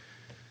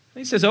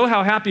 He says, oh,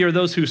 how happy are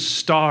those who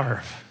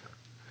starve.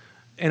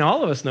 And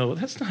all of us know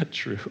that's not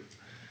true.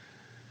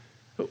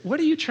 But what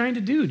are you trying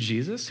to do,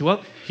 Jesus?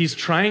 Well, he's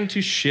trying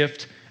to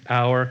shift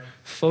our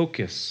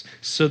focus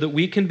so that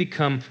we can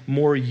become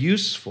more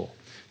useful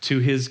to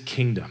his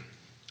kingdom.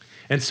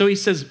 And so he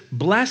says,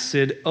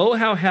 blessed, oh,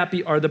 how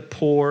happy are the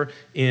poor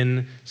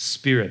in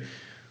spirit.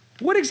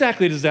 What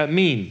exactly does that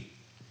mean?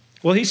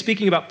 Well, he's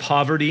speaking about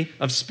poverty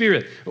of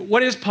spirit.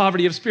 What is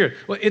poverty of spirit?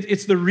 Well,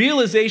 it's the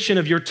realization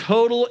of your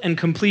total and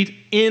complete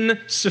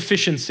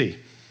insufficiency.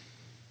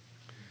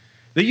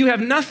 That you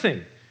have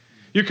nothing.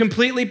 You're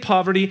completely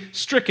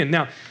poverty-stricken.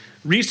 Now,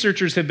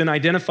 researchers have been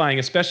identifying,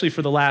 especially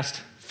for the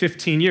last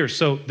 15 years,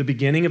 so the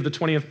beginning of the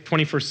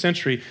 21st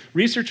century,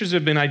 researchers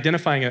have been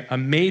identifying a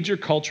major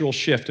cultural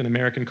shift in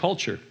American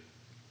culture,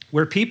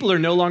 where people are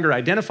no longer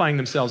identifying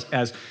themselves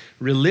as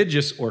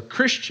religious or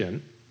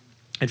Christian.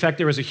 In fact,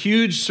 there was a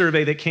huge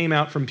survey that came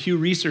out from Pew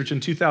Research in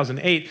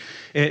 2008.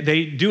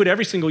 They do it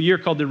every single year,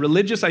 called the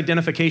Religious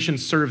Identification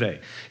Survey.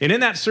 And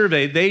in that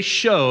survey, they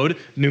showed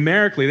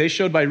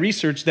by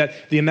research,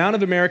 that the amount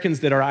of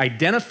Americans that are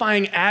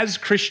identifying as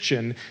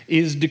Christian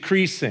is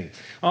decreasing.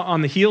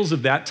 On the heels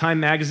of that, Time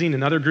Magazine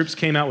and other groups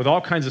came out with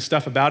all kinds of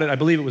stuff about it. I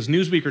believe it was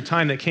Newsweek or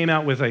Time that came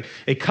out with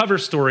a cover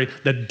story,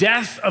 The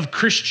Death of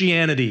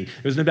Christianity.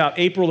 It was in about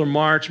April or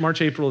March,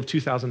 April of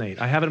 2008.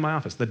 I have it in my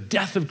office, The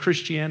Death of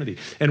Christianity.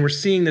 And we're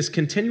seeing this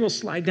continual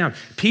slide down.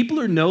 People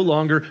are no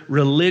longer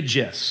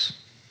religious.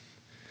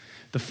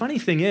 The funny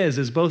thing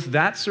is both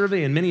that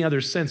survey and many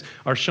others since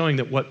are showing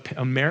that what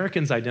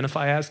Americans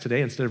identify as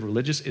today instead of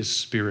religious is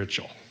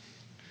spiritual.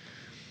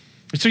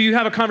 So you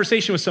have a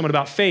conversation with someone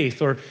about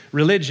faith or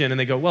religion and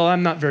they go, well,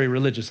 I'm not very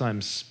religious,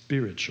 I'm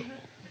spiritual.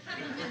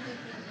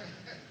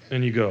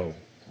 And you go,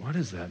 what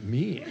does that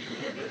mean?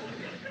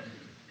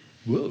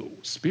 Whoa,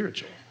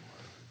 spiritual.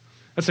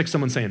 That's like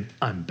someone saying,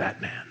 I'm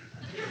Batman.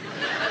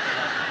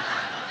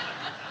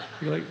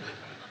 You're like,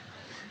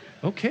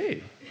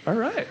 okay, all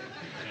right.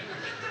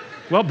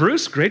 Well,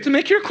 Bruce, great to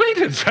make your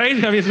acquaintance, right?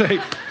 I mean, it's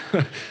like,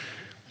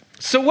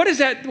 so what is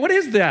that? What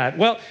is that?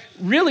 Well,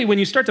 really, when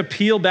you start to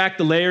peel back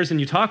the layers and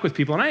you talk with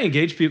people, and I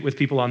engage with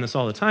people on this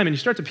all the time, and you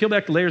start to peel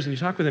back the layers and you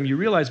talk with them, you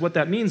realize what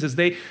that means is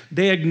they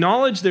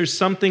acknowledge there's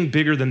something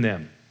bigger than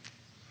them.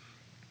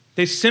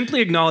 They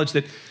simply acknowledge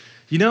that,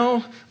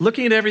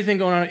 looking at everything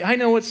going on, I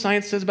know what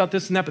science says about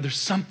this and that, but there's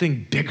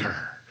something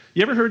bigger.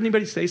 You ever heard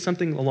anybody say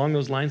something along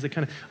those lines that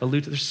kind of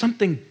allude to there's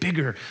something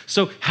bigger?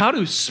 So how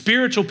do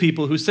spiritual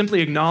people who simply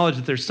acknowledge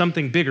that there's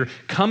something bigger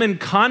come in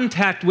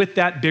contact with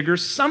that bigger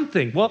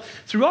something? Well,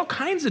 through all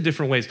kinds of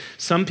different ways.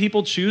 Some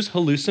people choose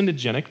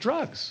hallucinogenic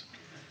drugs.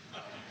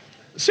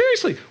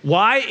 Seriously,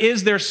 why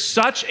is there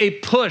such a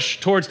push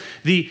towards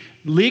the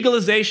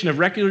legalization of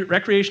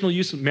recreational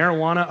use of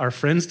marijuana? Our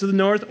friends to the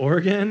north,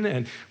 Oregon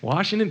and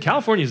Washington,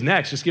 California's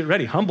next. Just get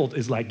ready. Humboldt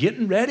is like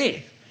getting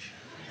ready,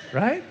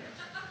 right?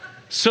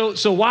 So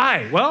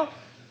why? Well,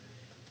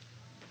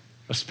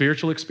 a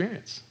spiritual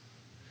experience.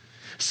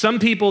 Some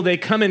people, they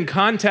come in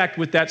contact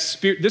with that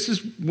spirit. This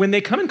is when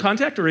they come in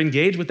contact or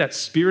engage with that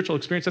spiritual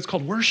experience, that's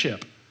called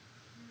worship.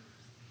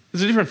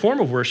 It's a different form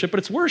of worship, but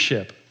it's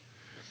worship.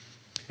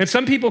 And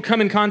some people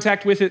come in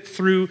contact with it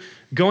through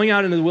going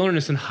out into the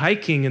wilderness and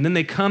hiking, and then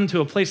they come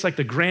to a place like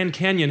the Grand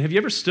Canyon. Have you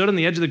ever stood on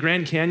the edge of the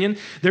Grand Canyon?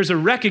 There's a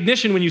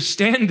recognition when you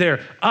stand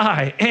there,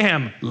 I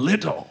am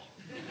little.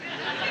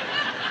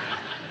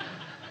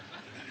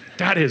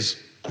 That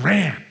is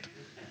Grand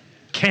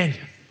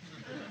Canyon.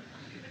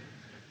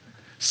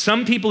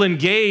 Some people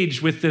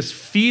engage with this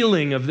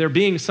feeling of there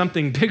being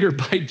something bigger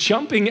by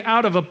jumping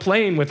out of a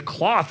plane with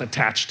cloth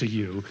attached to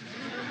you.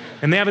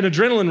 And they have an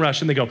adrenaline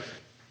rush and they go,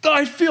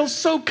 I feel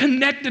so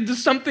connected to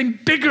something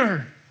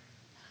bigger.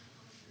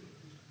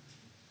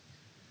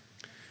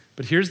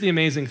 But here's the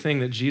amazing thing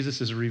that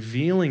Jesus is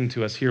revealing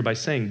to us here by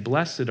saying,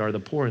 blessed are the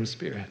poor in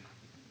spirit.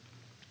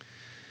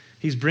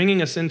 He's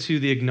bringing us into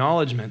the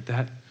acknowledgement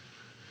that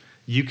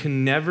you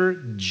can never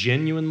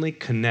genuinely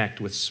connect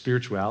with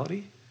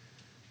spirituality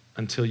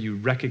until you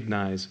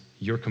recognize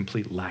your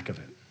complete lack of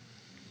it.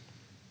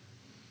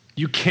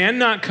 You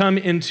cannot come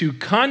into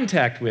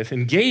contact with,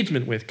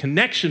 engagement with,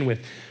 connection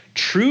with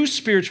true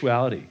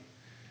spirituality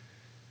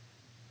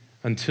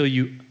until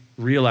you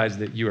realize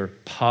that you are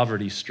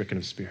poverty-stricken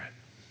of spirit.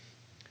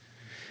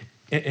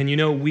 And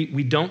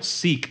we don't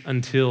seek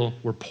until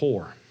we're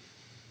poor.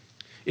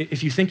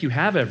 If you think you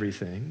have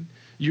everything,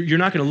 you're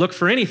not going to look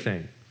for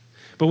anything.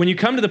 But when you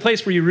come to the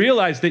place where you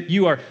realize that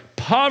you are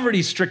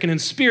poverty-stricken in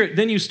spirit,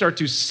 then you start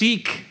to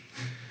seek,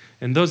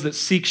 and those that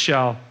seek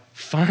shall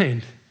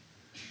find.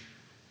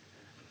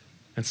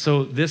 And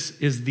so this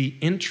is the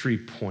entry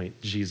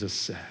point, Jesus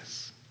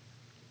says.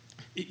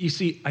 You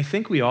see, I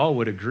think we all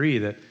would agree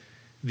that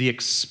the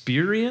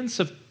experience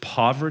of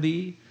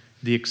poverty,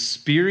 the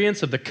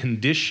experience of the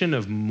condition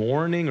of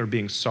mourning or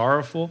being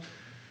sorrowful,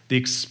 the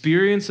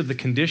experience of the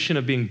condition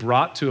of being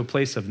brought to a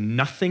place of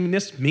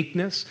nothingness,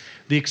 meekness,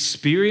 the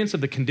experience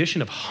of the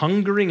condition of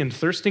hungering and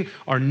thirsting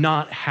are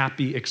not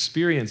happy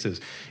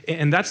experiences.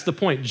 And that's the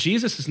point.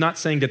 Jesus is not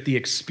saying that the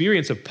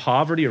experience of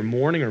poverty or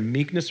mourning or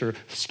meekness or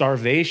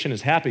starvation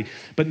is happy.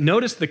 But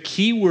notice the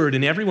key word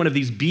in every one of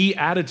these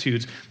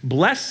beatitudes.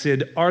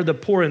 Blessed are the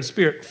poor in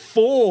spirit,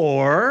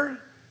 for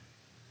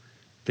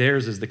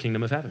theirs is the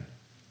kingdom of heaven.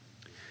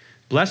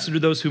 Blessed are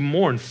those who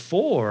mourn,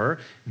 for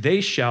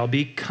they shall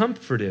be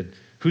comforted.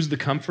 Who's the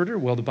comforter?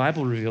 Well, the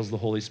Bible reveals the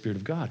Holy Spirit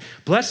of God.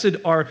 Blessed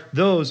are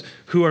those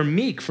who are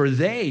meek, for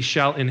they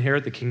shall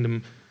inherit the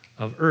kingdom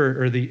of earth,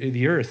 or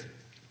the earth.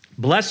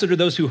 Blessed are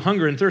those who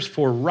hunger and thirst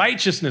for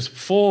righteousness,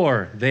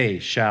 for they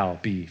shall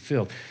be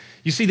filled.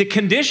 You see, the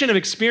condition of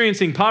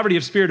experiencing poverty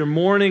of spirit or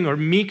mourning or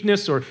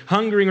meekness or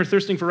hungering or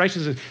thirsting for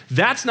righteousness,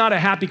 that's not a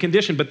happy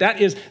condition, but that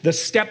is the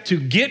step to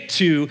get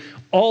to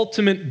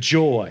ultimate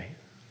joy.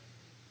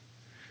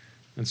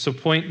 And so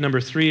point number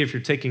 3, if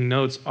you're taking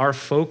notes, our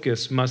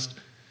focus must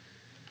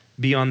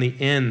be on the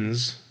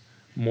ends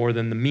more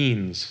than the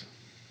means.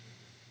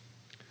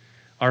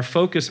 Our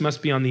focus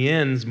must be on the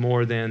ends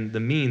more than the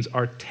means.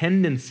 Our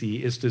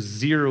tendency is to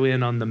zero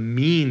in on the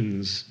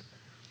means.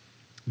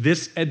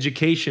 This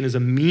education is a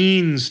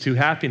means to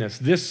happiness.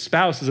 This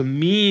spouse is a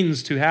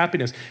means to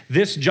happiness.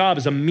 This job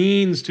is a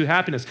means to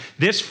happiness.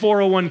 This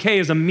 401k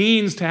is a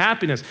means to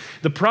happiness.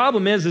 The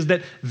problem is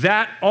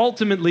that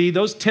ultimately,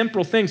 those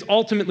temporal things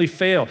ultimately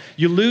fail.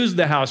 You lose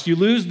the house, you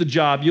lose the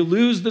job, you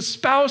lose the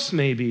spouse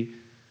maybe,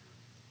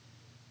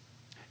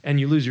 and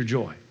you lose your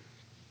joy.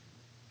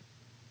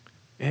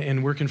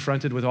 And we're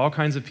confronted with all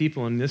kinds of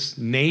people in this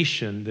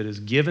nation that is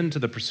given to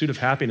the pursuit of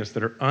happiness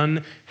that are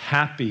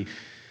unhappy.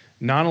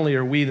 Not only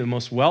are we the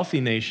most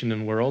wealthy nation in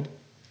the world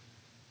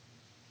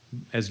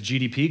as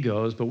GDP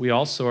goes, but we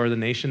also are the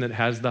nation that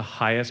has the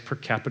highest per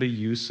capita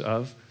use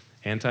of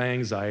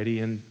anti-anxiety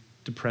and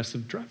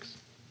depressive drugs.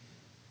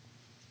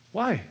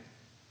 Why?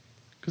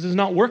 Because it's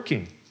not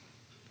working.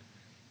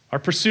 Our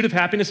pursuit of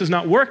happiness is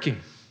not working.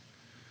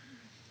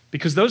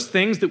 Because those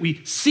things that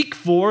we seek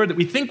for, that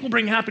we think will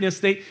bring happiness,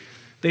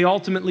 they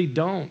ultimately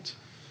don't.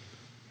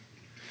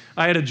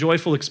 I had a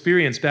joyful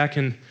experience back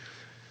in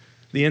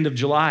the end of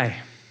July.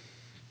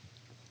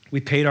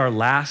 We paid our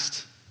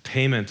last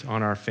payment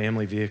on our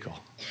family vehicle.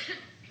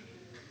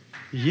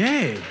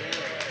 Yay.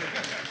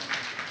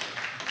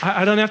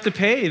 I don't have to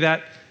pay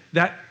that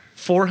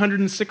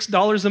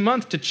 $406 a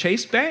month to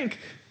Chase Bank.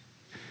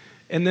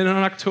 And then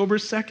on October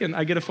 2nd,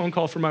 I get a phone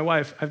call from my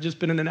wife. I've just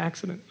been in an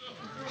accident.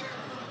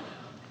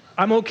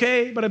 I'm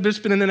okay, but I've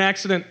just been in an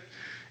accident.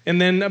 And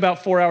then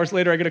about 4 hours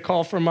later, I get a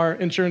call from our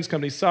insurance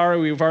company. Sorry,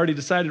 we've already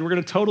decided we're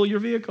going to total your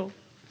vehicle.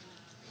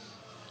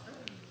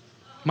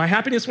 My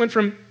happiness went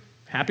from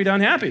happy to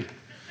unhappy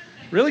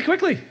really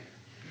quickly.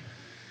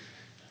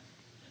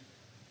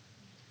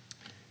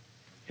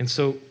 And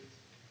so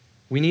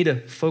we need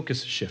a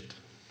focus shift.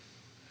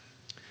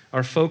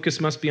 Our focus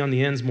must be on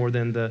the ends more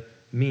than the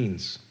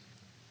means.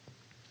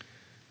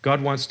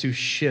 God wants to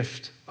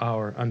shift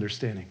our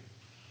understanding.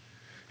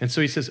 And so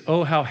he says,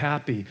 oh, how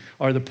happy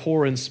are the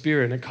poor in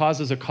spirit. And it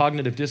causes a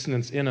cognitive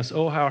dissonance in us.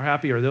 Oh, how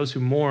happy are those who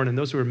mourn and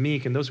those who are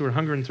meek and those who are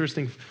hungry and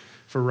thirsting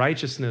for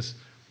righteousness.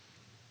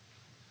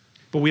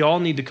 But we all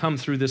need to come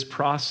through this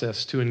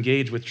process to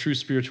engage with true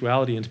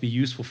spirituality and to be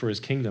useful for his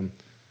kingdom.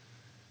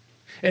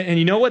 And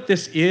you know what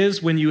this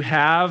is when you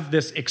have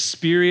this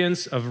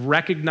experience of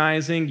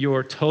recognizing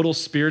your total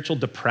spiritual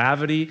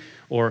depravity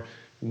or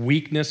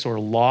weakness or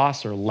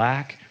loss or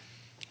lack?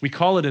 We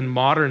call it in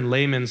modern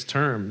layman's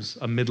terms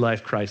a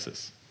midlife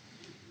crisis.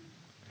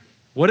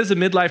 What is a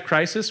midlife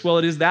crisis? Well,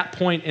 it is that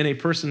point in a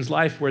person's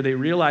life where they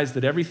realize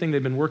that everything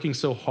they've been working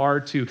so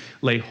hard to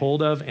lay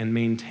hold of and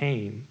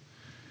maintain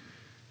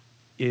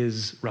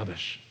is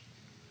rubbish.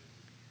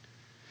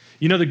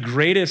 You know, the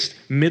greatest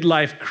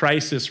midlife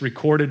crisis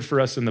recorded for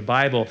us in the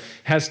Bible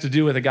has to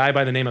do with a guy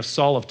by the name of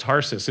Saul of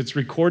Tarsus. It's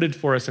recorded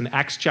for us in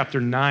Acts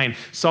chapter 9.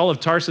 Saul of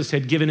Tarsus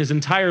had given his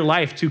entire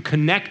life to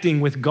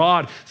connecting with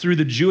God through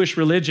the Jewish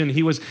religion.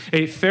 He was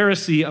a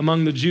Pharisee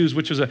among the Jews,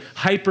 which was a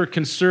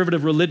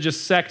hyper-conservative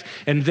religious sect.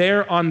 And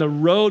there on the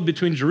road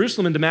between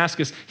Jerusalem and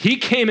Damascus, he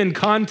came in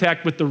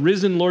contact with the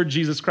risen Lord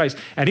Jesus Christ.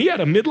 And he had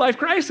a midlife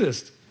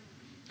crisis.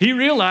 He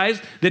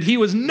realized that he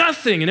was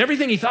nothing, and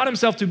everything he thought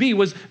himself to be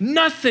was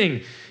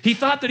nothing. He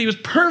thought that he was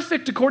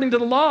perfect according to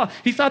the law.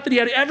 He thought that he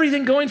had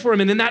everything going for him.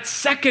 And in that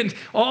second,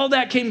 all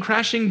that came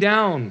crashing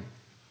down.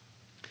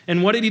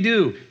 And what did he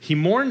do? He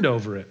mourned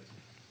over it.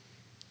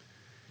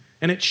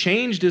 And it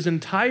changed his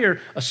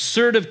entire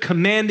assertive,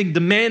 commanding,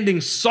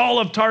 demanding Saul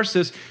of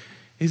Tarsus.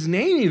 His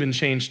name even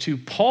changed to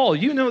Paul.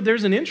 You know,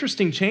 there's an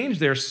interesting change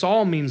there.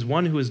 Saul means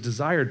one who is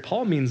desired.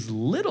 Paul means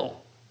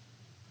little.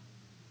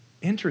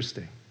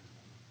 Interesting.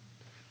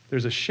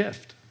 There's a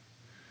shift.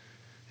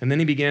 And then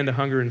he began to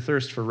hunger and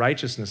thirst for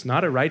righteousness,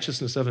 not a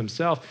righteousness of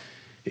himself.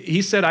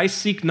 He said, I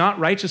seek not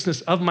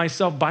righteousness of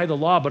myself by the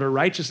law, but a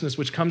righteousness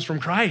which comes from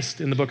Christ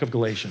in the book of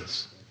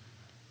Galatians.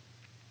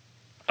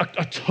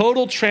 A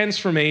total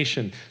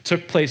transformation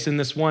took place in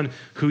this one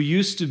who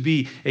used to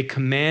be a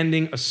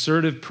commanding,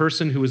 assertive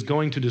person who was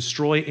going to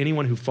destroy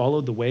anyone who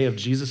followed the way of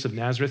Jesus of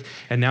Nazareth,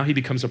 and now he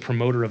becomes a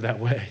promoter of that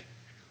way.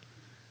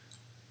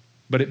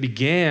 But it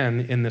began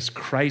in this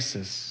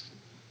crisis.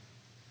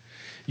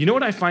 You know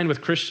what I find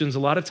with Christians? A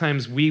lot of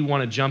times we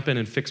want to jump in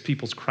and fix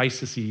people's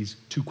crises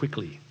too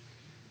quickly.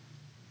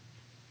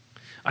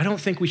 I don't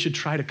think we should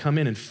try to come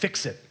in and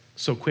fix it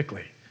so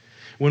quickly.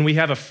 When we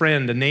have a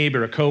friend, a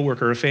neighbor, a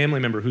coworker, a family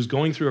member who's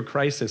going through a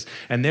crisis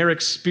and they're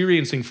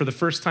experiencing for the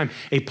first time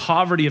a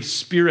poverty of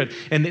spirit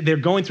and they're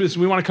going through this,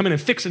 we want to come in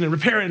and fix it and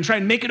repair it and try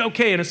and make it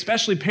okay. And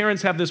especially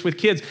parents have this with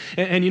kids.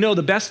 And you know,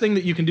 the best thing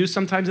that you can do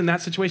sometimes in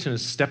that situation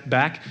is step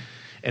back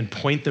and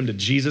point them to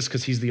Jesus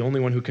because he's the only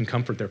one who can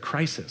comfort their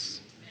crisis.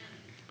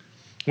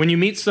 When you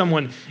meet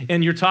someone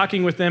and you're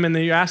talking with them and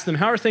then you ask them,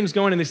 how are things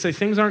going? And they say,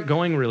 things aren't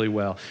going really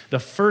well. The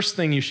first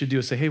thing you should do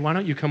is say, hey, why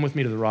don't you come with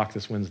me to the Rock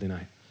this Wednesday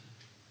night?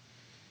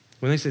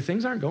 When they say,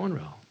 things aren't going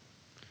well,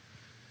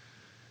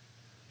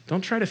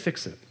 don't try to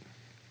fix it.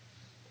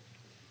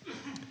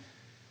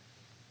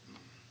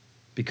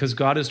 Because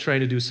God is trying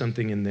to do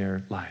something in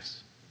their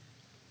lives.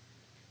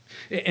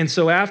 And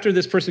so after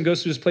this person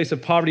goes through this place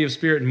of poverty of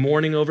spirit and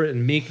mourning over it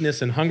and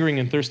meekness and hungering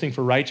and thirsting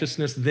for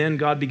righteousness, then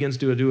God begins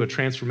to do a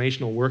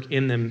transformational work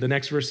in them. The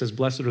next verse says,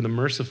 blessed are the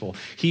merciful.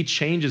 He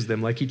changes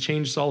them like he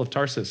changed Saul of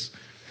Tarsus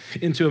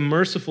into a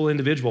merciful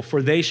individual,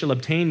 for they shall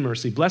obtain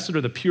mercy. Blessed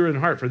are the pure in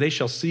heart, for they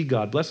shall see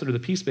God. Blessed are the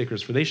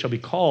peacemakers, for they shall be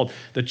called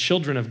the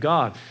children of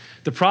God.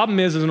 The problem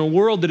is in a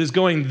world that is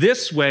going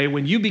this way,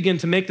 when you begin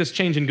to make this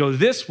change and go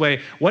this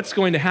way, what's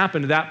going to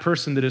happen to that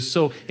person that is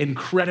so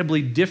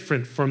incredibly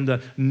different from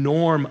the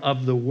norm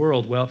of the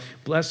world? Well,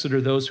 blessed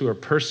are those who are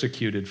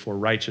persecuted for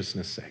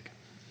righteousness' sake.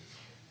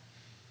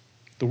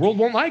 The world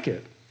won't like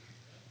it.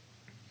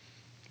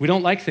 We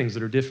don't like things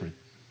that are different.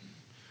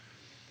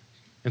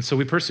 And so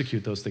we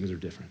persecute those things that are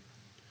different.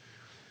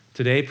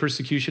 Today,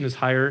 persecution is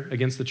higher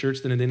against the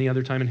church than at any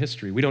other time in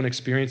history. We don't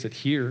experience it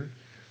here,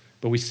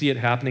 but we see it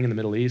happening in the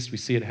Middle East. We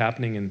see it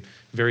happening in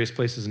various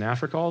places in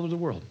Africa, all over the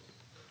world.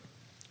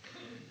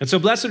 And so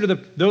blessed are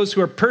those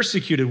who are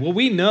persecuted. Well,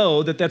 we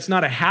know that that's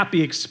not a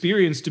happy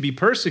experience to be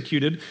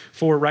persecuted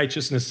for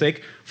righteousness'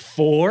 sake,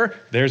 for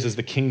theirs is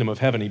the kingdom of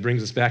heaven. He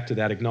brings us back to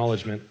that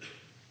acknowledgement.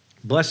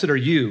 Blessed are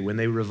you when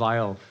they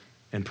revile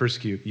and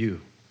persecute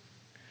you.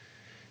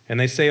 And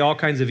they say all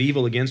kinds of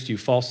evil against you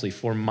falsely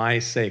for my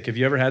sake. Have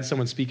you ever had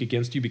someone speak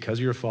against you because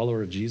you're a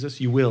follower of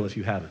Jesus? You will if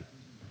you haven't.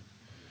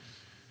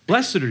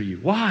 Blessed are you.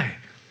 Why?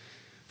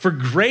 For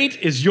great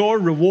is your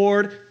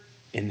reward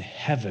in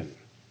heaven.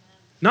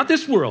 Not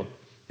this world,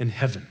 in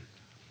heaven.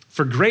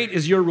 For great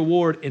is your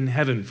reward in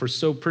heaven, for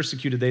so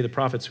persecuted they the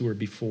prophets who were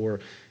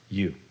before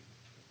you.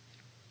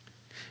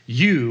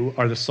 You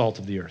are the salt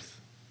of the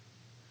earth.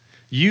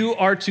 You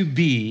are to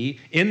be,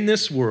 in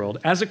this world,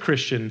 as a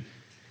Christian,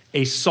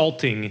 a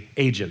salting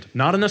agent.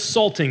 Not an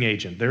assaulting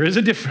agent. There is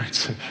a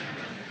difference.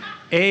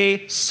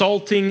 A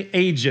salting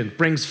agent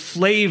brings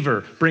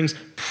flavor, brings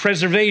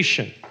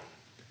preservation.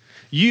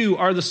 You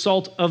are the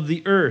salt of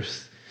the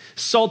earth.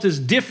 Salt is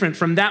different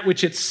from that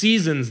which it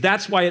seasons.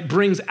 That's why it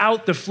brings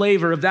out the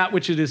flavor of that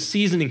which it is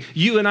seasoning.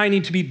 You and I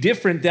need to be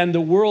different than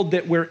the world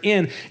that we're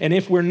in. And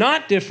if we're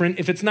not different,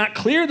 if it's not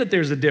clear that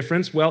there's a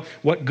difference, well,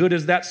 what good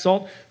is that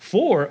salt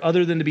for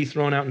other than to be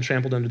thrown out and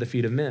trampled under the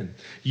feet of men?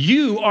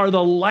 You are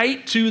the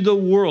light to the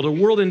world, a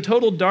world in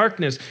total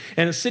darkness.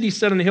 And a city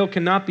set on a hill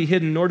cannot be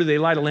hidden, nor do they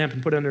light a lamp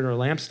and put it under a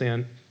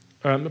lampstand.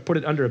 Put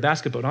it under a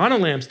basket, but on a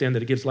lampstand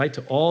that it gives light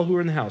to all who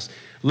are in the house.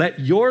 Let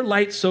your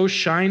light so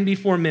shine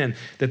before men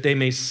that they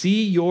may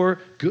see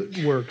your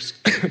good works,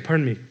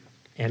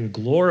 and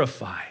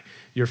glorify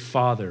your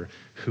Father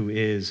who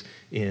is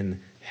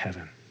in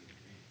heaven.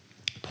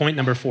 Point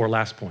number 4,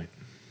 last point.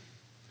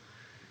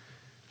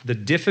 The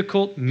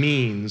difficult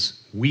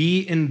means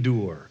we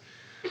endure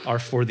are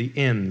for the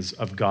ends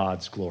of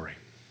God's glory.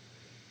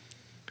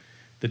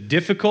 The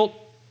difficult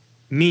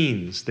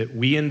means that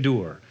we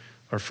endure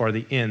are for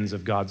the ends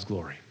of God's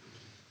glory.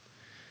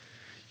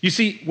 You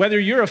see, whether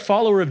you're a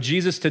follower of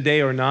Jesus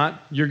today or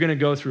not, you're going to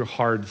go through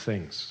hard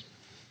things.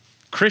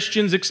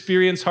 Christians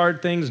experience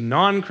hard things.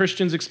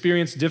 Non-Christians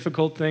experience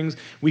difficult things.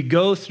 We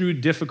go through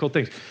difficult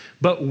things.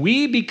 But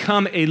we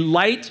become a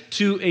light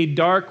to a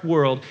dark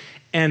world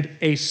and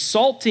a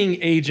salting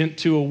agent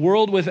to a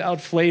world without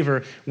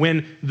flavor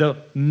when the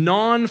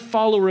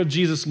non-follower of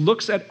Jesus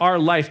looks at our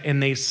life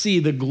and they see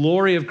the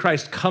glory of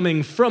Christ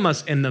coming from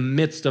us in the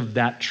midst of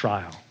that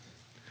trial.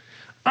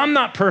 I'm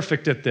not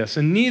perfect at this,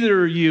 and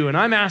neither are you, and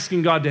I'm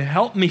asking God to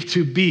help me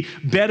to be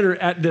better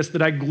at this,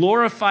 that I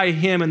glorify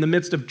Him in the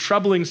midst of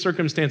troubling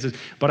circumstances.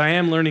 But I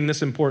am learning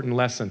this important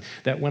lesson,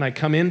 that when I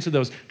come into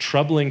those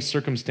troubling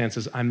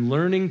circumstances, I'm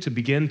learning to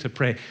begin to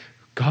pray,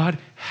 God,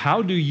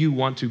 how do you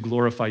want to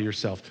glorify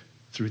yourself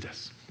through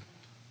this?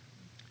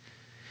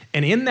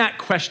 And in that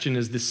question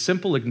is this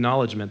simple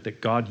acknowledgement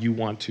that, God, you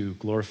want to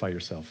glorify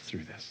yourself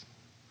through this.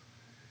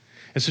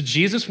 And so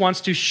Jesus wants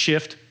to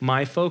shift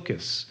my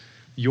focus.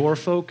 Your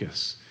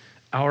focus,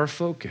 our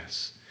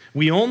focus.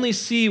 We only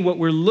see what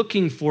we're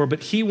looking for,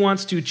 but He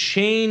wants to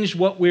change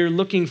what we're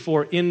looking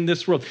for in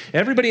this world.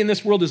 Everybody in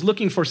this world is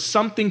looking for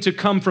something to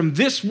come from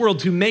this world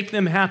to make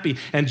them happy.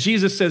 And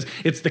Jesus says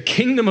it's the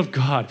kingdom of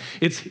God.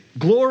 It's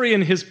glory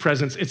in His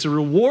presence. It's a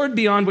reward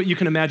beyond what you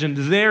can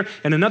imagine there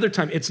and another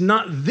time. It's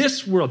not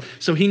this world.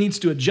 So He needs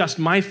to adjust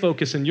my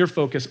focus and your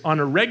focus on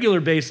a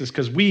regular basis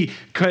because we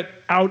cut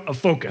out of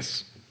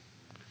focus.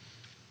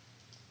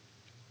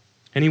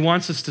 And He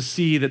wants us to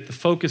see that the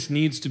focus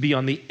needs to be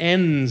on the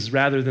ends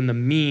rather than the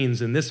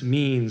means. And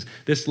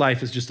this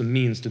life is just a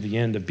means to the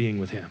end of being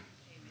with Him.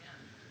 Amen.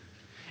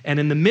 And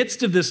in the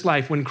midst of this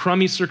life, when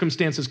crummy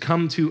circumstances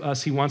come to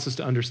us, He wants us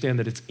to understand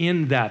that it's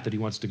in that He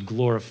wants to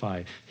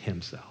glorify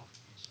Himself.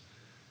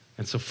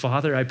 And so,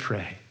 Father, I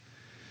pray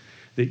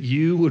that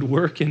you would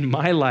work in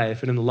my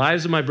life and in the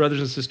lives of my brothers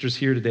and sisters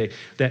here today,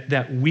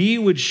 that we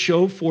would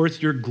show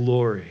forth your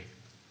glory.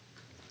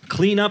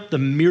 Clean up the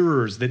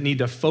mirrors that need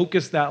to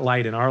focus that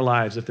light in our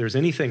lives. If there's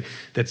anything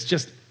that's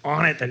just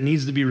on it that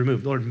needs to be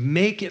removed, Lord,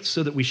 make it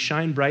so that we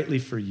shine brightly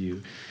for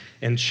you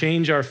and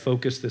change our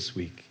focus this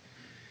week.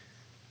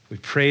 We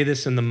pray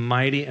this in the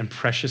mighty and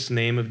precious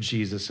name of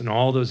Jesus, and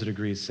all those that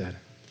agree said,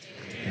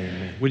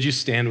 Amen. Would you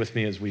stand with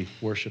me as we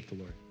worship the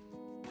Lord?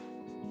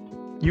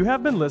 You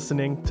have been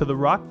listening to the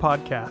Rock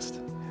Podcast.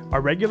 Our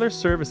regular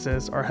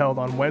services are held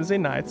on Wednesday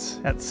nights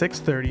at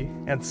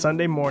 6:30 and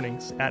Sunday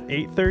mornings at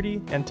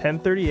 8:30 and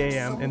 10:30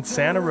 a.m. in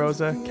Santa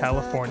Rosa,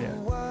 California.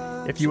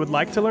 If you would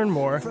like to learn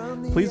more,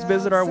 please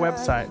visit our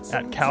website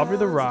at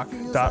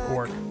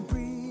calvarytherock.org.